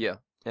good game. Yeah,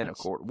 and a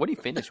quarter. What did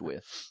he finish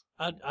with?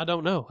 I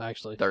don't know,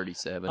 actually.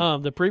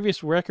 37. The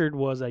previous record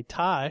was a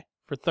tie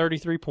for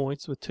 33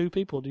 points with two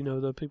people. Do you know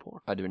who those people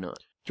are? I do not.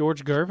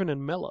 George Gervin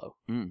and Melo.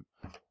 Mm.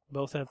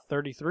 Both had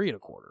 33 and a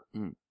quarter.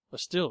 Mm. But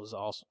still,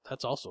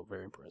 that's also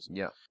very impressive.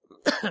 Yeah.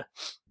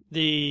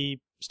 The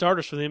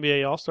starters for the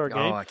NBA All-Star Game.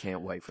 Oh, I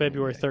can't wait for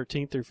February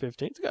 13th through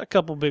 15th. We've got a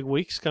couple big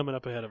weeks coming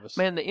up ahead of us.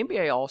 Man, the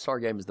NBA All-Star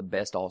Game is the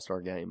best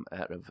All-Star Game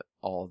out of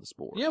all the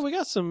sports. Yeah, we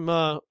got some,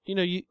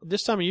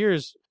 this time of year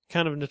is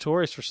kind of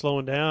notorious for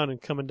slowing down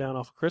and coming down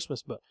off of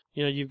Christmas. But,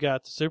 you've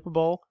got the Super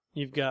Bowl,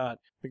 you've got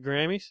the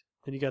Grammys,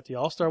 and you got the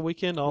All-Star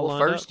Weekend all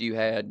lined up. First you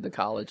had the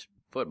college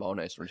football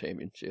national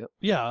championship.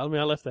 Yeah, I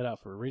mean, I left that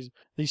out for a reason.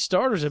 These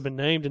starters have been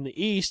named in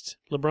the East: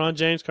 LeBron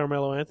James,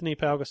 Carmelo Anthony,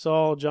 Pau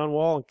Gasol, John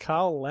Wall, and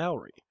Kyle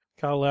Lowry.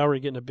 Kyle Lowry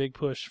getting a big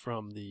push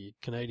from the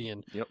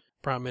Canadian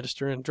Prime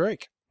Minister and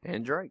Drake.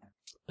 And Drake.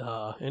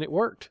 And it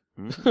worked.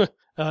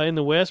 Mm-hmm. In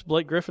the West,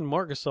 Blake Griffin,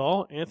 Marc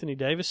Gasol, Anthony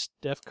Davis,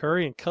 Steph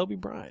Curry, and Kobe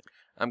Bryant.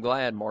 I'm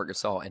glad Marc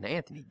Gasol and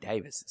Anthony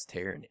Davis is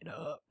tearing it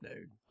up,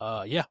 dude.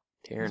 Yeah.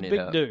 Tearing He's it a big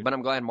up. dude. But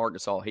I'm glad Marc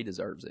Gasol, he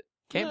deserves it.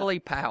 Can't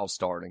believe Powell's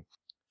starting.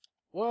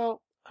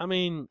 Well, I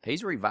mean,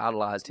 he's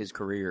revitalized his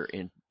career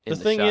in the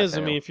thing shot is,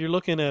 down. I mean, if you're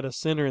looking at a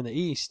center in the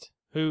East,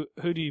 who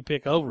do you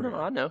pick over him? No,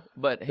 I know,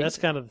 but that's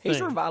kind of the thing.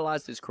 He's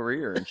revitalized his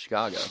career in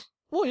Chicago.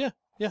 Well, yeah,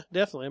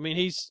 definitely. I mean,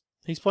 he's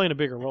playing a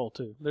bigger role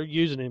too. They're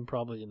using him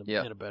probably in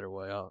a better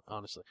way,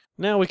 honestly.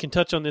 Now we can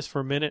touch on this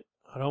for a minute.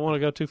 I don't want to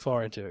go too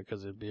far into it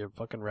because it'd be a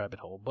fucking rabbit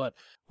hole. But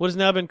what has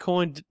now been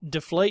coined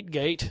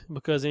Deflategate,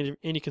 because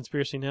any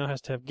conspiracy now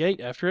has to have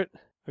gate after it.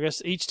 I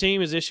guess each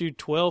team has issued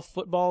 12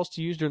 footballs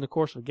to use during the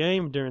course of a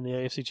game. During the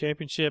AFC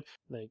Championship,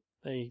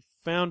 they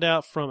found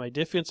out from a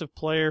defensive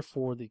player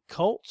for the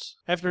Colts.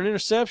 After an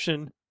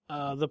interception,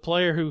 the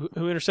player who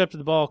intercepted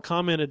the ball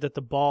commented that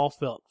the ball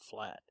felt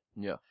flat.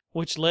 Yeah.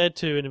 Which led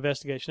to an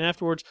investigation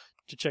afterwards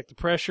to check the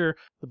pressure.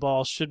 The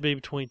ball should be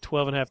between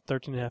 12.5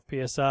 and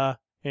 13.5 PSI,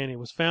 and it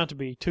was found to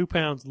be 2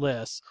 pounds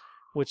less,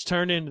 which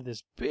turned into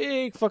this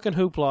big fucking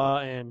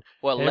hoopla, and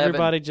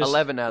everybody just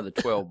 11 out of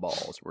the 12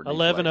 balls were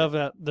 11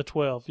 deflated. of the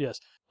 12, yes.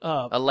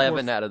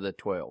 11 out of the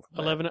 12.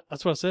 11.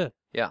 That's what I said.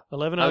 Yeah.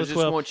 11 I out of the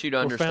 12 just want you to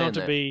were understand found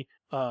that. to be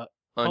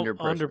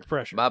under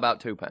pressure By about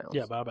 2 pounds.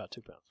 Yeah, by about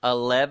 2 pounds.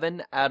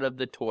 11 out of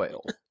the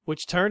 12.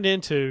 Which turned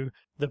into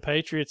the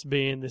Patriots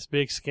being this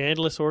big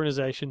scandalous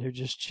organization who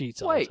just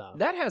cheats all the time. Wait,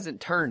 that hasn't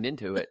turned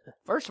into it.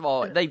 First of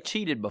all, they've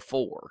cheated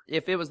before.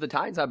 If it was the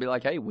Titans, I'd be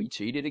like, hey, we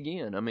cheated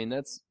again. I mean,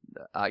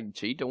 I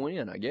cheat to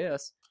win, I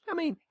guess. I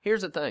mean,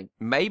 here's the thing.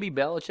 Maybe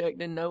Belichick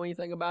didn't know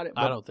anything about it.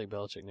 I don't think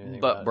Belichick knew anything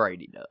about it. But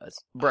Brady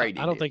does. Brady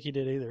I don't did. think he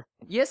did either.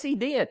 Yes, he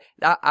did.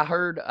 I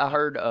heard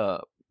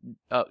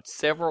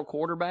several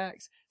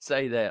quarterbacks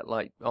say that,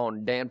 like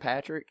on Dan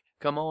Patrick,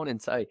 come on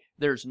and say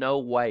there's no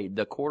way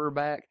the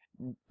quarterback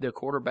the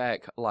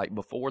quarterback, like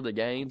before the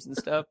games and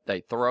stuff,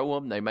 they throw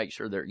them. They make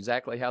sure they're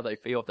exactly how they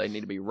feel. If they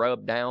need to be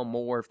rubbed down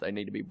more, if they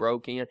need to be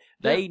broke in,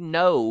 they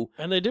know.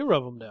 And they do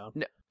rub them down.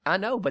 I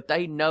know, but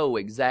they know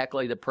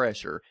exactly the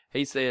pressure.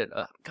 He said,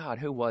 God,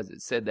 who was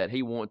it? Said that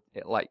he wants,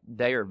 like,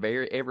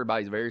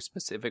 everybody's very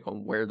specific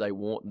on where they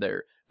want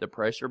the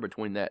pressure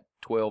between that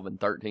 12 and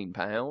 13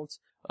 pounds.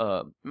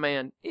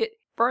 Man,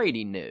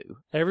 Brady knew.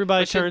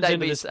 Everybody turns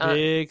into this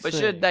big But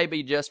thing. should they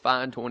be just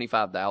fined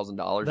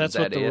 $25,000? That's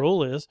what the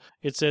rule is.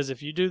 It says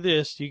if you do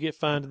this, you get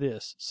fined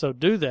this. So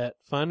do that,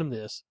 find them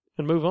this,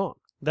 and move on.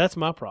 That's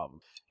my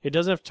problem. It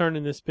doesn't have to turn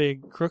in this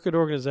big crooked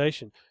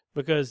organization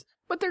because...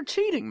 But they're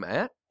cheating,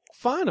 Matt.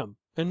 Fine them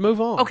and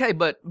move on. Okay,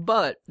 but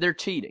they're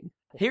cheating.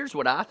 Here's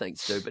what I think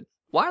stupid.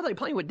 Why are they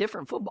playing with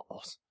different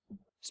footballs?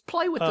 Just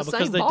play with the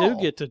same ball. Because they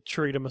do get to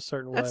treat them a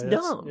certain That's way.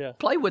 Dumb. Yeah.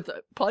 Play with.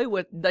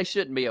 They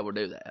shouldn't be able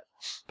to do that.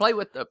 Play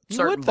with the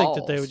certain You would think balls.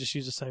 that they would just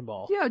use the same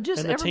ball. Yeah,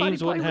 just and the everybody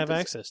teams play wouldn't with have the-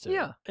 access to it.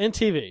 Yeah. And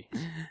TV.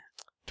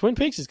 Twin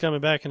Peaks is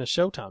coming back in a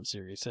Showtime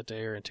series set to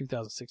air in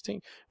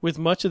 2016 with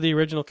much of the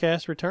original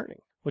cast returning,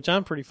 which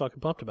I'm pretty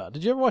fucking pumped about.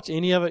 Did you ever watch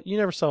any of it? You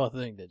never saw a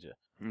thing, did you?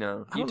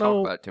 No, I you don't talk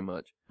know. about it too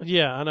much.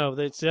 Yeah, I know.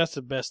 That's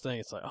the best thing.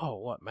 It's like, oh,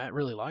 what, Matt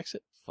really likes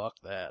it? Fuck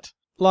that.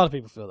 A lot of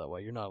people feel that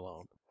way. You're not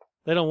alone.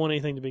 They don't want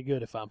anything to be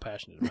good if I'm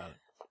passionate about it.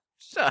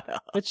 Shut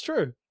up. It's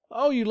true.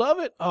 Oh, you love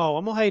it? Oh,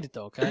 I'm going to hate it,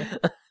 though, okay?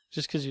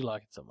 Just because you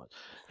like it so much.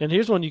 And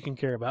here's one you can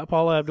care about.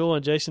 Paula Abdul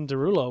and Jason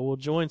Derulo will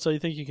join So You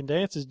Think You Can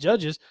Dance as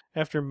judges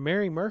after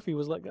Mary Murphy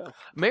was let go.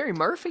 Mary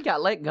Murphy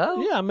got let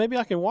go? Yeah, maybe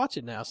I can watch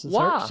it now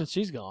Why? since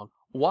she's gone.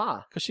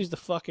 Why? Because she's the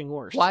fucking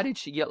worst. Why did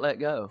she get let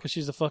go? Because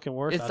she's the fucking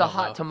worst. It's I the don't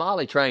hot know.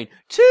 tamale train.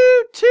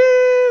 Choo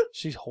choo.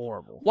 She's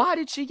horrible. Why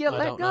did she get I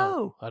let don't go?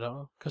 know. I don't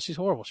know. Because she's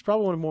horrible. She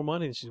probably wanted more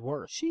money than she's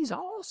worth. She's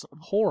awesome.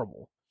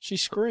 Horrible. She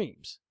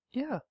screams.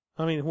 Yeah.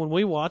 I mean, when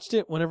we watched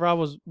it, whenever I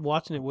was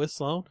watching it with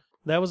Sloan,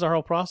 that was our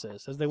whole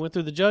process. As they went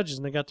through the judges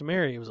and they got to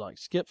Mary, it was like,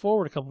 skip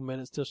forward a couple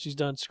minutes till she's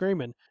done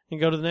screaming and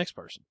go to the next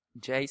person.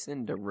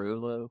 Jason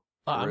Derulo.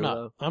 I'm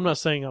Derulo. not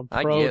saying I'm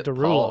I pro get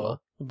Derulo, Paula.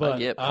 but I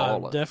get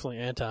I'm Paula. definitely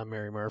anti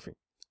Mary Murphy.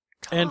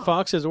 And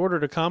Fox has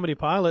ordered a comedy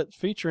pilot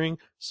featuring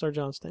Sir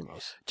John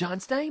Stamos. John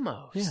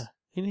Stamos. Yeah,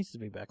 he needs to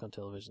be back on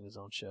television, his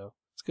own show.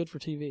 It's good for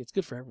TV. It's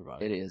good for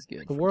everybody. It is good.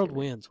 The for world TV.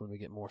 wins when we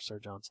get more Sir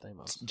John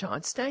Stamos.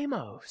 John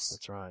Stamos.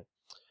 That's right.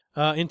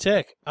 In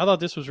tech, I thought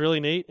this was really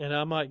neat, and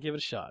I might give it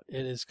a shot.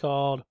 It is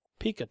called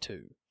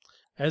Pikachu,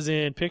 as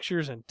in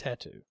pictures and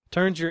tattoo.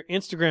 Turns your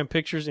Instagram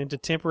pictures into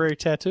temporary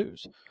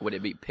tattoos. Would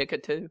it be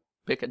Pikachu?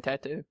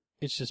 Tattoo?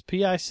 It's just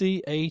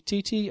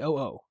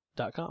PICATTOO.com.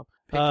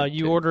 You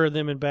Pikachu. order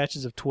them in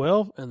batches of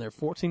 12, and they're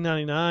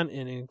 $14.99, and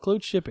it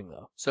includes shipping,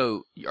 though.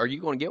 So, are you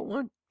going to get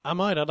one? I'd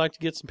like to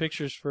get some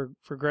pictures for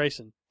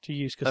Grayson to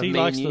use because Of he me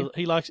likes and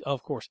you?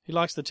 of course he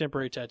likes the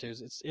temporary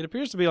tattoos. It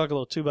appears to be like a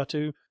little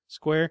 2x2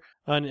 square,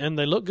 and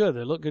they look good.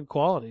 They look good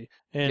quality.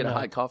 And Get a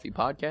high coffee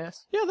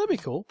podcast? yeah, that'd be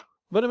cool.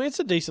 But I mean, it's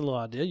a decent little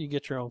idea. You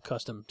get your own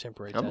custom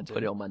temporary I'm going tattoo. to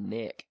put it on my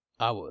neck.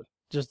 I would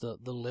just the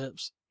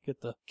lips.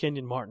 Get the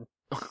Kenyon Martin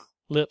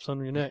lips on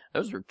your neck.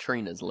 Those are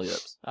Trina's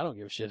lips. I don't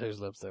give a shit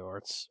whose lips they are.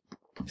 It's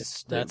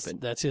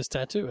Stupid. that's his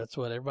tattoo. That's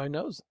what everybody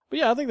knows. But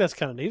yeah, I think that's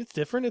kind of neat. It's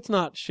different. It's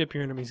not ship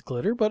your enemies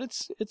glitter, but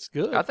it's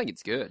good. I think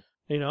it's good.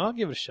 You know, I'll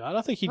give it a shot.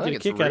 I think he'd I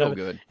get think a it's kick out real of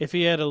it good. if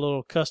he had a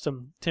little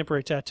custom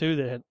temporary tattoo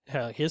that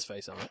had his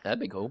face on it. That'd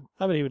be cool.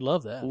 I bet he would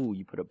love that. Ooh,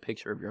 you put a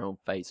picture of your own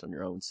face on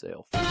your own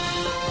self.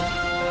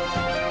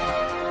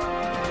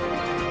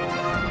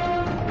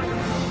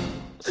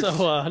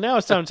 So now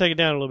it's time to take it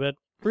down a little bit.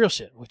 Real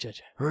shit with JJ.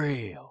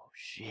 Real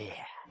shit.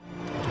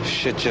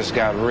 Shit just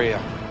got real.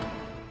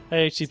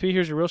 Hey, HCP,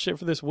 here's your real shit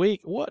for this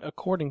week. What,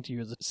 according to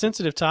you, is a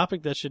sensitive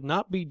topic that should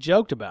not be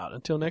joked about?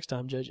 Until next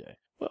time, JJ.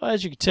 Well,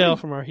 as you can tell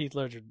from our Heath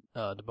Ledger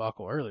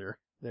debacle earlier,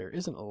 there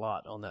isn't a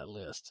lot on that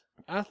list.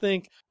 I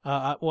think,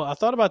 I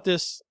thought about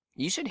this.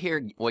 You should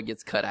hear what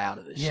gets cut out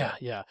of this Yeah, show.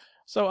 yeah.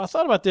 So I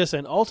thought about this,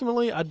 and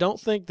ultimately, I don't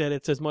think that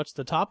it's as much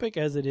the topic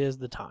as it is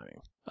the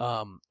timing.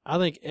 I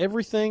think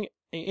anything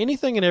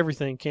and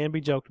everything can be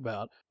joked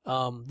about.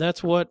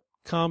 That's what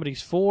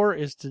comedy's for,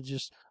 is to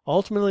just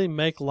ultimately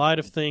make light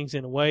of things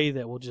in a way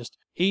that will just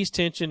ease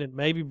tension and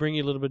maybe bring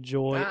you a little bit of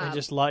joy and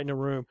just lighten a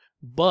room.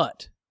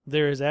 But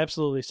there is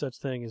absolutely such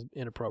thing as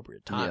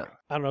inappropriate timing. Yeah.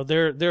 I don't know.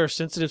 There are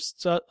sensitive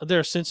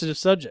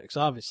subjects,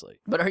 obviously.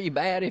 But are you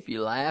bad if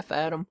you laugh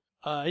at them?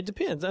 It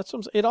depends. That's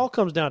what it all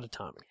comes down to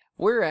timing.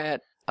 We're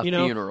at a You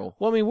know, funeral.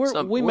 Well, I mean,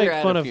 we We're make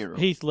at fun a of funeral.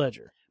 Heath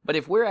Ledger. But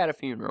if we're at a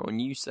funeral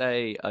and you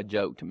say a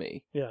joke to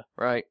me, Yeah.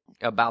 right,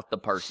 about the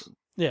person,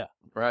 Yeah.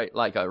 right,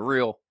 like a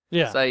real,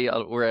 Yeah. say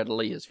we're at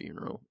Aaliyah's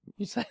funeral,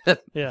 you say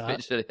that Yeah.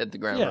 it should have hit the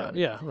ground Yeah.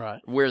 running. Yeah.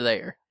 Right. We're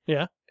there.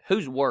 Yeah.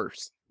 Who's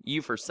worse,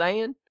 you for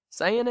saying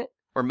it,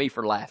 or me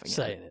for laughing at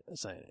Saying it?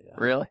 it. Yeah.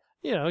 Really?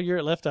 You know, you're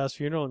at Left Eye's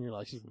funeral and you're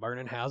like, she's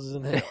burning houses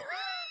in hell.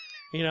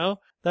 You know,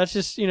 that's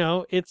just,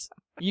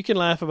 you can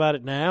laugh about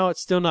it now.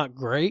 It's still not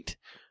great,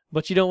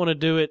 but you don't want to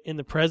do it in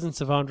the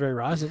presence of Andre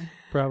Rison,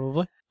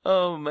 probably.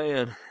 Oh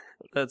man,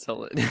 that's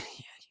hilarious.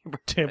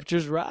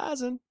 Temperature's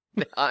rising.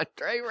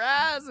 Andre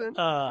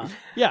Rison.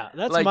 Yeah,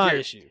 that's Like my you're-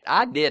 issue.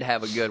 I did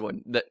have a good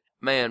one.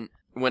 Man,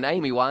 when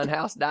Amy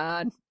Winehouse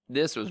died,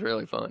 this was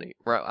really funny.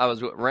 I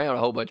was around a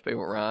whole bunch of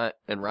people, Ryan,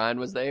 and Ryan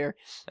was there,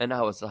 and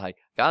I was like,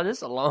 God, this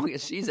is the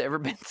longest she's ever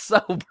been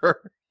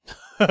sober.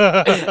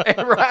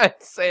 And Ryan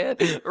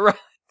said,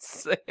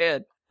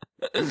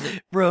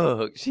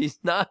 Brooke, she's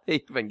not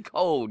even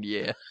cold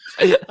yet.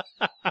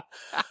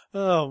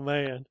 Oh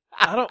man,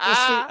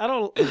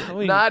 I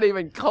mean, Not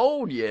even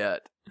cold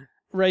yet.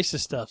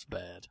 racist stuff's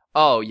bad.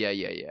 Oh, yeah.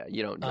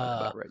 You don't joke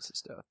about racist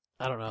stuff.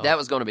 I don't know. That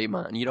was going to be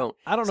mine. You don't.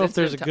 I don't know if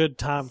there's a sensitive good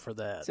time for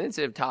that.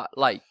 sensitive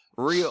like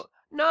real,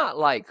 not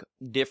like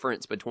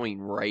difference between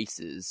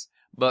races,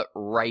 but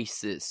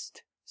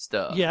racist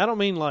stuff. Yeah, I don't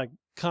mean like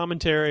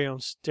commentary on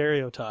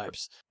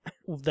stereotypes.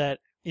 That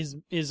is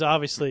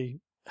obviously.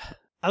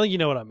 I think you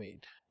know what I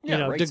mean. Yeah,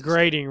 you know, racist.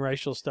 degrading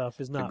racial stuff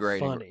is not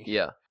Degrading. funny.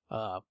 Yeah.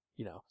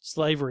 You know,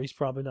 slavery is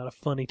probably not a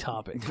funny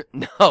topic.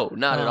 No,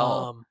 not at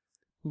all.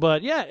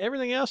 But yeah,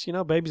 everything else, you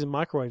know, babies and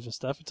microwaves and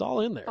stuff, it's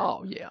all in there.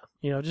 Oh yeah.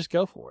 You know, just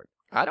go for it.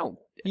 I don't.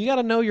 You got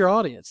to know your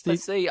audience. But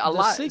see, a the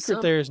lot.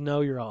 secret there is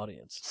know your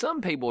audience,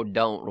 Some people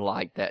don't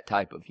like that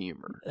type of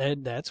humor.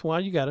 and that's why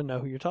you got to know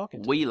who you're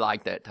talking to. We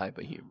like that type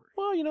of humor.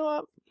 Well, you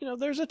know,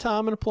 there's a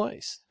time and a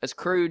place. As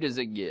crude as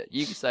it gets,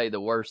 you can say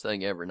the worst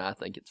thing ever, and I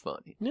think it's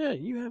funny. Yeah,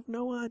 you have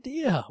no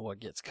idea what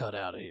gets cut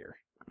out of here.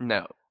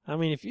 No. I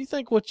mean, if you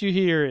think what you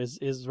hear is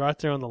right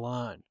there on the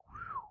line,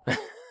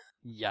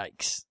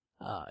 yikes!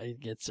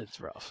 It's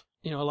rough.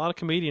 You know, a lot of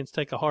comedians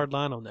take a hard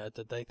line on that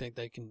they think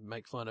they can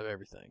make fun of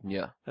everything.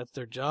 Yeah. That's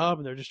their job,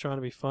 and they're just trying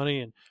to be funny.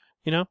 And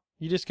you know,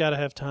 you just got to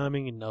have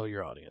timing and know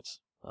your audience.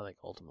 I think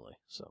ultimately.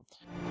 So,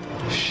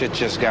 Shit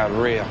just got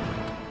real.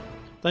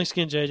 thanks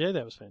again, JJ.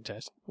 That was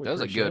fantastic. We That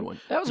was a appreciate good it.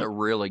 one. That was a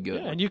really good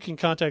Yeah, one. and you can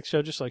contact the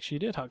show just like she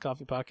did,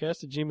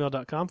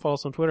 hotcoffeepodcast@gmail.com. Follow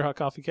us on Twitter, Hot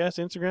Coffee Cast,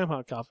 Instagram,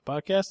 Hot Coffee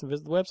Podcast, and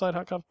visit the website,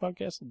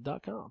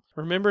 hotcoffeepodcast.com.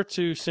 Remember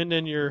to send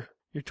in your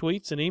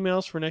tweets and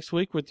emails for next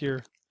week with your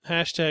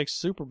hashtag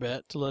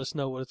SuperBet to let us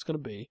know what it's going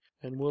to be,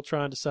 and we'll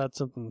try and decide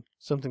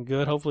something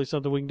good, hopefully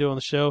something we can do on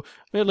the show.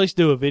 Maybe at least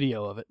do a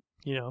video of it.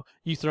 You know,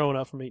 you throwing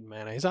up from eating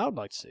mayonnaise. I would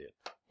like to see it.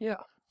 Yeah.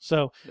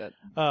 So, That-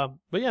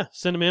 but yeah,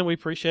 send them in. We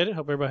appreciate it.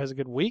 Hope everybody has a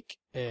good week.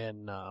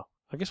 And I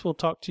guess we'll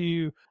talk to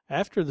you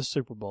after the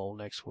Super Bowl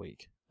next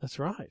week. That's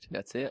right.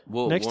 That's it.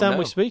 Next time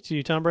we speak to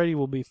you, Tom Brady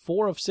will be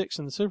 4 of 6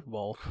 in the Super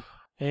Bowl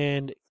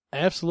and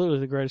absolutely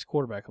the greatest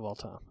quarterback of all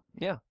time.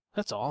 Yeah.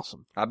 That's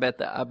awesome. I bet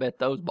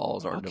those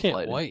balls I aren't can't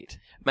deflated. wait.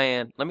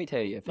 Man, let me tell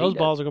you, if Those he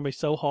balls are going to be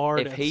so hard.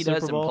 if at he the Super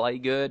doesn't Bowl. play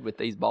good with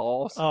these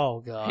balls, Oh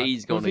God,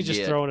 he's What gonna if he's just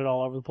get- throwing it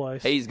all over the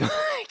place. he's going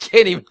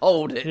can't even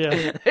hold it.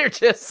 Yeah. They're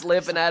just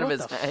slipping out of What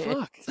his the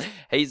hands. fuck?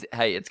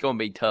 It's going to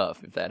be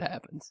tough if that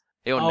happens.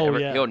 He'll Oh,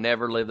 yeah. he'll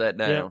never live that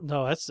down. Yeah,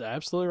 no, that's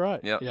absolutely right.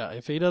 Yep. Yeah,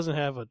 if he doesn't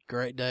have a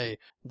great day,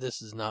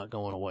 this is not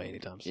going away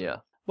anytime soon. Yeah.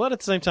 But at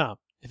the same time,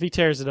 if he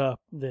tears it up,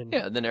 then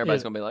Yeah, then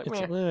everybody's Yeah, going to be like,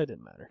 it's, "Meh." it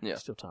didn't matter. Yeah.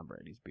 Still Tom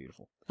Brady. He's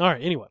beautiful. All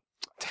right. Anyway,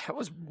 That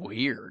was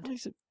weird.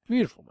 he's a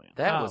beautiful man.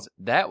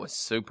 That was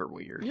super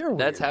weird. You're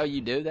That's weird. how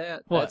you do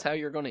that? What? That's how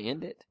you're going to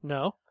end it?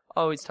 No,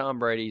 Oh, he's Tom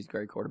Brady. He's a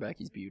great quarterback.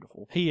 He's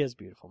beautiful. he is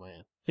beautiful,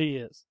 man. He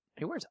is.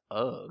 He wears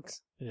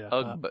Uggs. Yeah,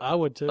 Ugg bo- I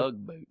would too.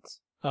 Ugg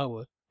boots. I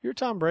would. You're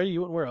Tom Brady.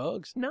 You wouldn't wear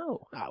Uggs.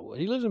 No, I would.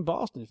 He lives in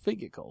Boston. His feet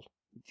get cold.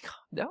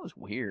 that was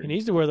weird. He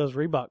needs to wear those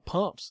Reebok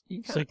pumps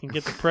You so he can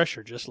get the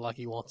pressure just like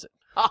he wants it.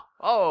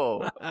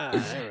 Oh,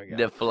 There we go.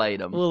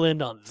 deflate him. We'll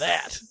end on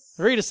that.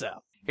 Read us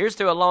out. Here's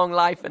to a long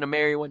life and a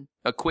merry one,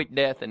 a quick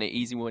death and an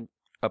easy one,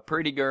 a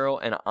pretty girl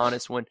and an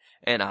honest one,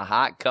 and a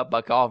hot cup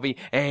of coffee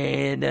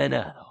and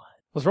another one.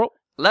 Let's roll.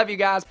 Love you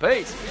guys.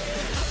 Peace.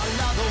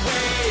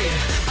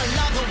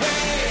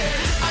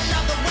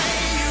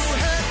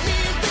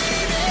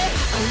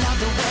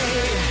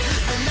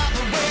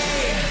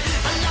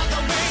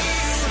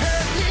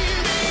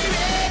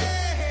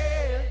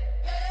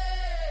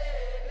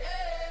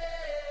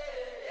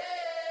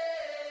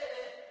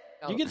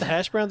 Do you get the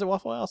hash browns at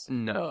Waffle House?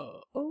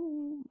 No.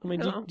 Oh, I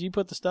mean, no. do you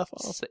put the stuff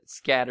on?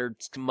 Scattered,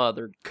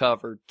 smothered,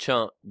 covered,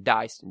 chunked,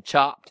 diced, and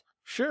chopped.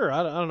 Sure.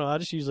 I don't know. I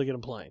just usually get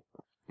them plain.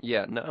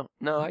 Yeah, no.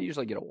 I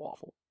usually get a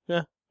waffle.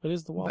 It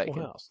is the Waffle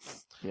Bacon.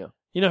 House. Yeah.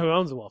 You know who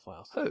owns the Waffle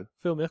House? Who?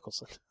 Phil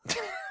Mickelson.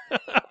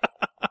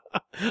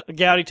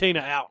 Gowdy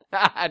Tina out.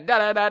 Da,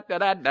 da, da, da,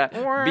 da, da.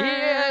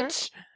 Bitch.